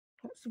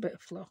 That's a bit of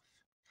fluff.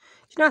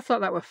 You know, I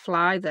thought that were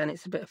fly then.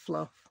 It's a bit of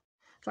fluff.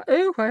 It's like,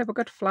 oh, why have I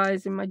got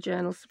flies in my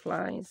journal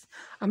supplies?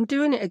 I'm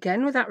doing it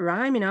again with that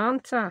rhyming,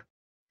 aren't I?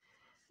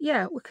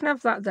 Yeah, we can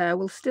have that there.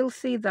 We'll still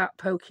see that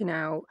poking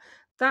out.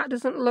 That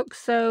doesn't look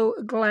so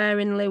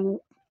glaringly...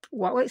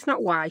 Well, it's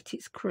not white,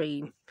 it's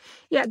cream.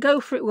 Yeah,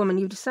 go for it, woman.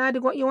 You've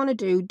decided what you want to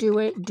do. Do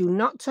it. Do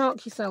not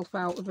talk yourself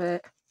out of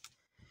it.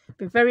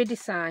 Be very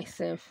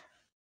decisive.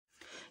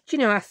 Do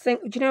you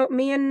know,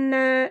 me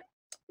and...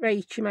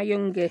 Rachel, my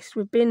youngest,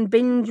 we've been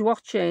binge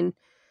watching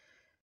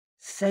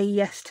Say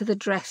Yes to the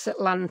Dress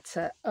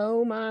Atlanta.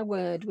 Oh my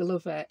word, we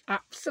love it.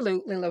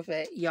 Absolutely love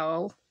it,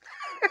 y'all.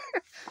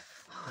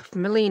 If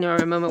Melina or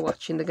her mum are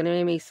watching, they're going to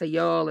hear me say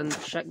y'all and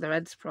shake their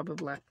heads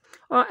probably.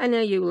 Or any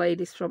of you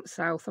ladies from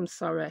South, I'm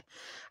sorry.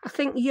 I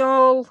think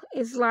y'all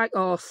is like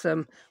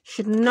awesome.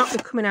 Should not be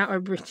coming out of a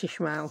British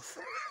mouth.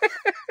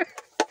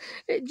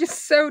 It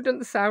just so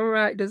doesn't sound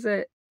right, does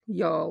it?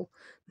 Y'all.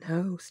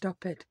 No,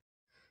 stop it.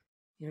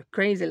 You're a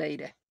crazy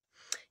lady.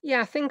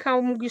 Yeah, I think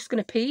I'm just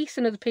going to piece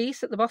another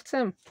piece at the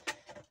bottom.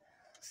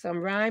 So I'm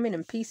rhyming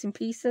and piecing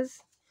pieces.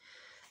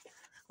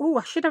 Oh,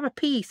 I should have a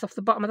piece off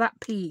the bottom of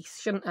that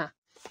piece, shouldn't I?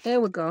 Here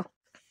we go.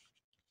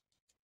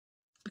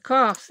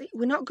 Because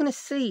we're not going to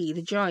see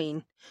the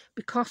join,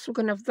 because we're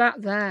going to have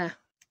that there.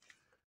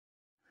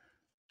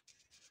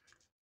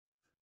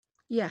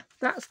 Yeah,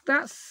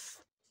 that's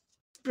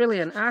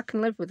brilliant. I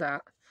can live with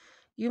that.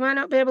 You might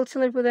not be able to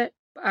live with it,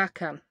 but I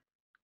can.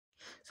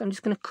 So I'm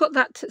just going to cut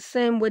that to the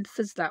same width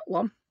as that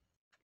one.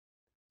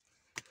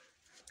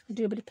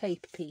 Do a bit of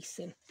paper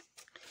piecing.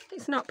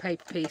 It's not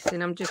paper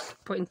piecing, I'm just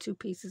putting 2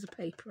 pieces of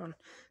paper on.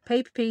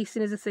 Paper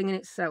piecing is a thing in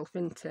itself,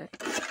 isn't it?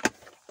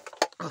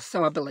 Or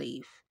so I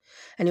believe.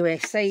 Anyway,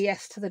 say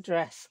yes to the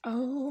dress.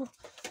 Oh.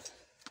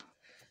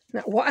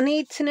 Now, what I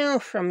need to know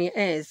from you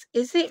is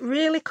it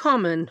really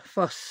common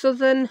for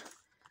southern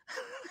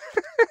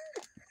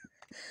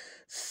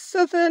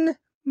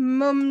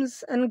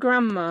mums and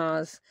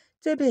grandmas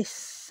to be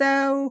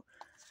so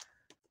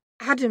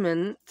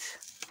adamant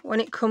when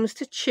it comes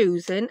to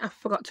choosing? I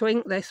forgot to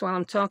ink this while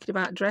I'm talking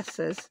about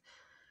dresses.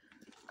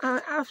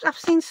 I've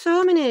seen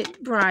so many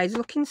brides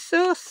looking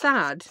so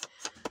sad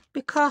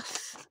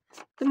because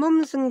the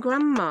mums and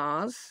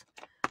grandmas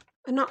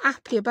are not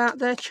happy about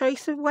their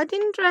choice of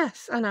wedding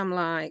dress. And I'm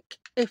like,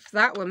 if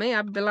that were me,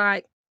 I'd be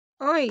like,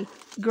 oi,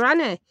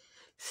 granny,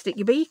 stick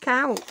your beak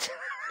out.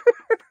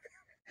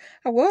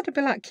 I would. I'd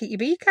be like, keep your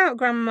beak out,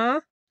 grandma.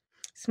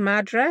 It's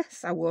my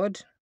dress. I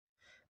would.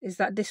 Is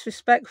that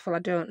disrespectful? I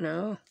don't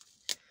know.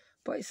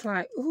 But it's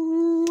like,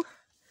 ooh,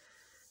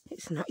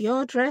 it's not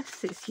your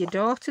dress. It's your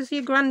daughter's,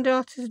 your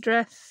granddaughter's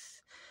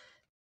dress.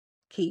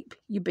 Keep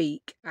your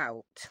beak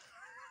out.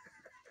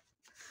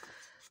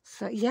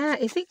 So, yeah,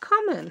 is it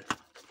common?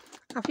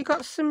 Have you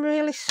got some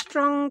really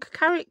strong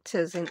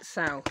characters in the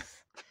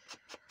South?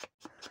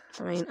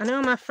 I mean, I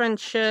know my friend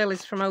Shirl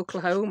is from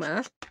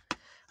Oklahoma.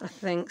 I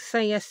think.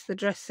 Say Yes to the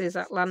Dress is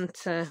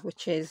Atlanta,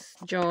 which is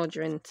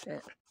Georgia, isn't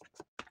it?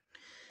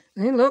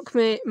 Hey, look,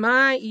 mate,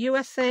 my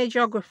USA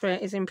geography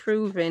is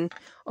improving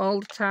all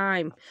the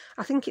time.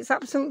 I think it's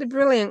absolutely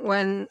brilliant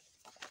when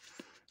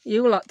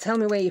you lot tell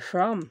me where you're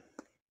from.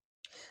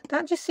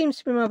 That just seems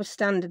to be more of a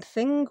standard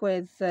thing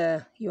with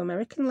you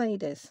American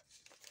ladies.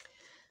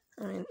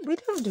 I mean, we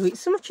don't do it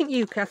so much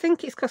in UK. I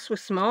think it's because we're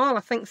small.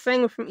 I think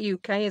saying we're from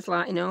UK is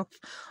like enough.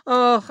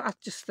 Oh, I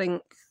just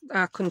think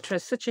our country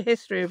has such a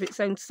history of its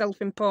own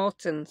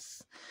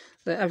self-importance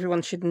that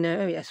everyone should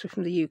know, yes, we're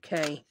from the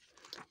UK.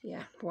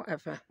 Yeah,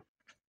 whatever.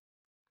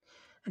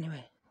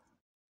 Anyway,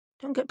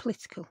 don't get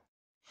political.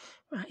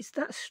 Right, is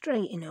that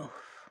straight enough?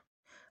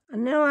 I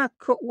know I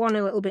cut one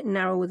a little bit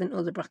narrower than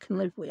other, but I can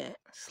live with it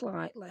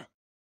slightly.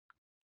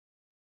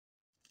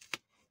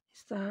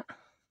 Is that?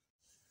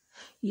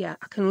 Yeah,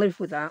 I can live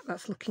with that.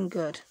 That's looking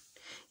good.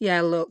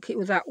 Yeah, look, it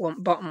was that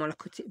one bottom one I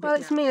cut it a bit. Well,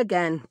 it's me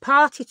again.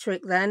 Party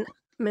trick then.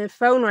 My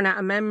phone ran out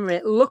of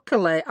memory.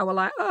 Luckily, I was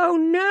like, oh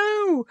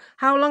no!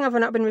 How long have I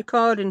not been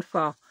recording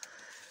for?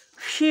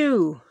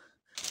 Phew.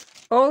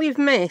 All you've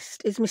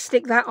missed is me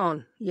stick that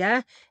on,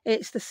 yeah?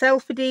 It's the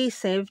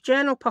self-adhesive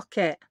journal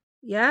pocket,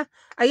 yeah?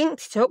 I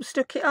inked it up,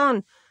 stuck it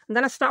on, and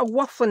then I started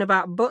waffling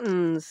about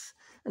buttons.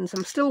 And so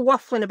I'm still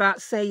waffling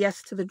about say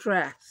yes to the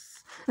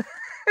dress.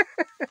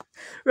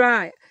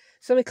 Right,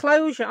 so my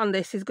closure on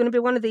this is going to be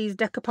one of these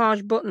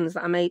decoupage buttons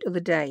that I made the other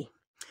day.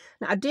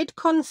 Now, I did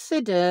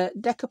consider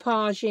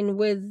decoupaging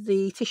with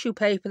the tissue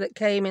paper that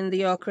came in the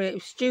Your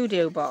Creative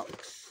Studio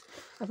box.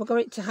 Have I got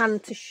it to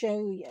hand to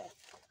show you?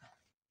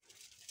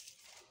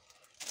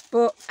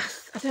 But,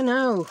 I don't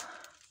know.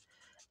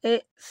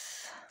 I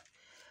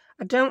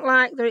don't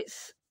like that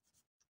it's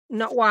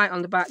not white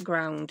on the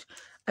background.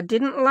 I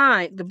didn't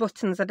like the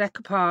buttons I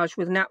decoupaged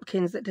with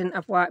napkins that didn't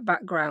have white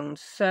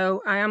backgrounds.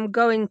 So I am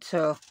going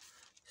to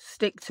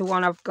stick to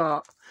one I've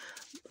got.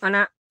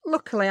 And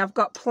luckily I've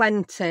got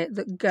plenty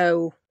that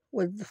go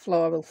with the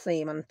floral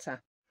theme, haven't I?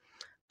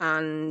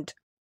 And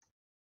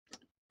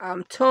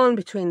I'm torn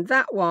between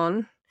that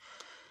one.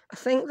 I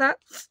think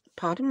that's,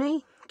 pardon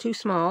me, too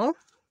small.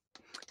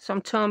 So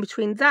I'm torn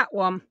between that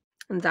one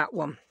and that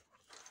one.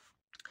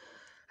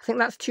 I think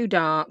that's too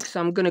dark, so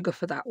I'm going to go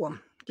for that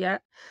one. Yeah.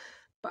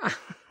 But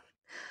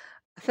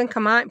I think I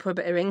might put a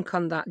bit of ink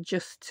on that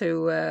just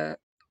to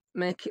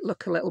make it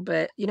look a little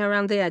bit, you know,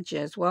 around the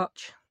edges.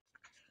 Watch.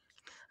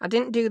 I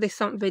didn't do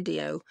this on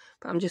video,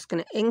 but I'm just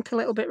going to ink a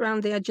little bit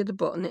around the edge of the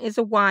button. It is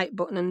a white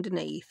button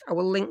underneath. I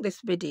will link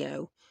this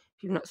video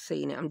if you've not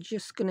seen it. I'm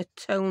just going to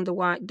tone the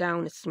white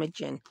down a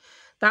smidgen.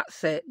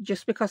 That's it,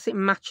 just because it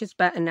matches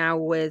better now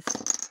with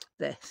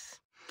this.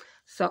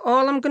 So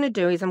all I'm going to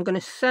do is I'm going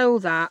to sew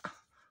that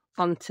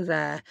onto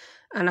there.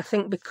 And I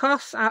think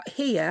because out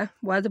here,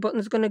 where the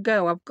button's going to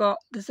go,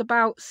 there's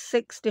about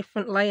 6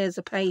 different layers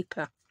of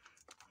paper.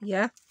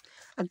 Yeah.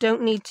 I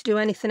don't need to do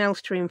anything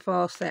else to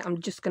reinforce it.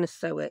 I'm just going to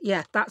sew it.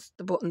 Yeah, that's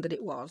the button that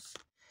it was.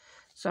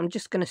 So I'm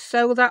just going to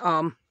sew that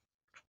on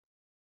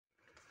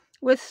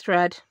with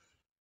thread.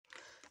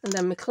 And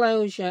then my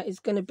closure is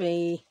going to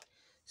be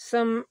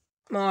some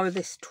more of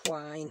this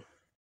twine.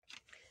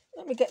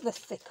 Let me get the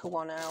thicker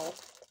one out.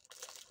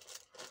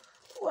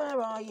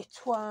 Where are you,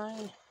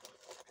 twine?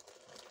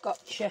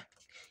 Gotcha.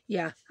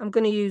 Yeah, I'm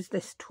going to use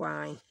this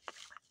twine.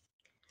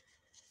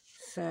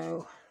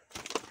 So,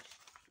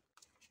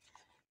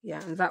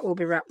 yeah, and that will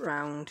be wrapped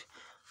round.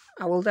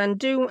 I will then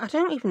do, I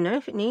don't even know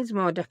if it needs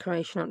more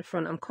decoration on the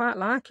front. I'm quite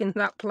liking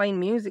that plain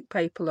music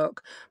paper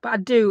look. But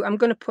I'm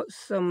going to put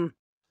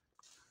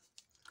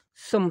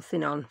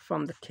something on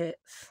from the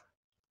kits,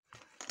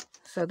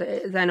 so that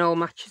it then all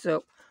matches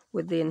up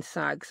with the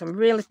inside. Because I'm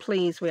really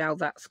pleased with how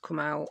that's come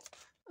out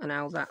and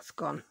how that's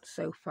gone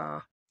so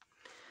far.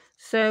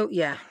 So,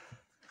 yeah.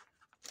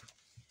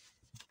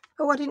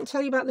 Oh, I didn't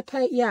tell you about the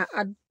paper. Yeah,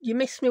 you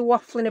missed me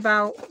waffling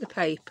about the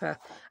paper.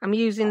 I'm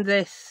using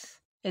this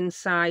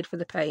inside for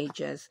the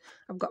pages.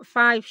 I've got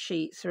 5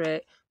 sheets of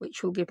it,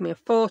 which will give me a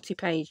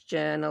 40-page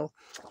journal.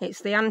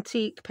 It's the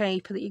antique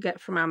paper that you get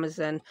from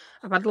Amazon.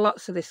 I've had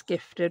lots of this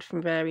gifted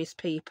from various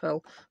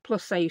people,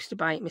 plus I used to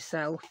buy it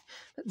myself.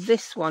 But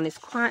this one is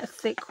quite a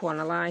thick one.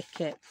 I like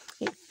it.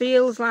 It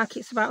feels like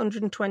it's about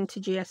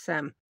 120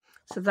 GSM.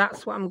 So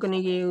that's what I'm going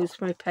to use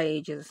for my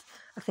pages.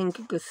 I think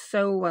it goes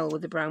so well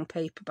with the brown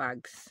paper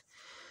bags.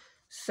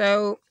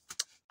 So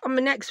on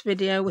my next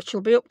video, which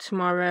will be up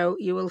tomorrow,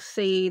 you will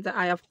see that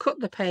I have cut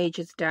the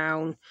pages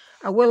down.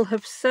 I will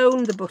have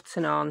sewn the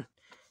button on.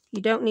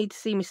 You don't need to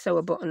see me sew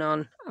a button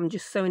on. I'm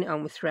just sewing it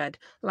on with thread,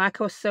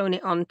 like I was sewing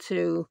it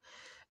onto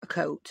a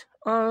coat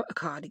or a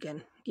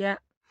cardigan. Yeah,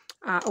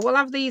 I will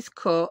have these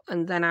cut,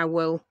 and then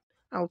I'll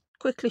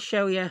quickly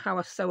show you how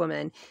I sew them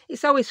in.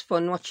 It's always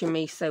fun watching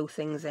me sew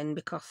things in,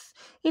 because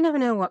you never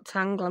know what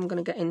tangle I'm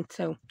going to get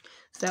into.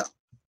 So,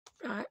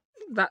 right,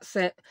 that's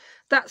it.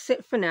 That's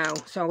it for now.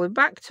 So I'll be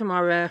back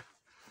tomorrow.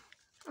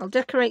 I'll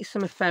decorate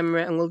some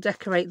ephemera, and we'll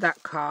decorate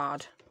that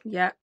card.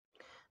 Yeah,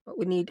 but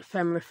we need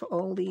ephemera for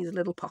all these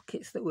little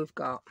pockets that we've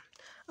got.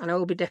 And I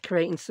will be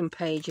decorating some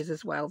pages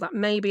as well. That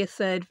may be a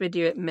 3rd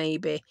video, it may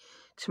be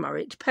tomorrow.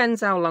 It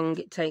depends how long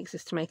it takes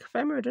us to make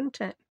ephemera,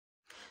 doesn't it?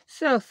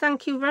 So,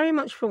 thank you very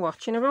much for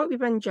watching. I hope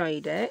you've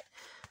enjoyed it.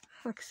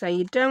 Like I say,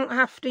 you don't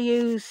have to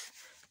use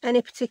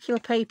any particular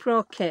paper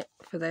or kit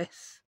for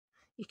this.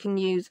 You can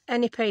use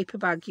any paper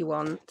bag you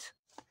want,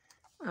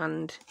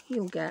 and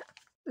you'll get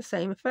the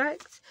same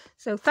effect.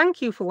 So,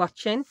 thank you for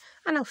watching,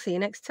 and I'll see you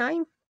next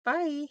time.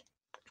 Bye.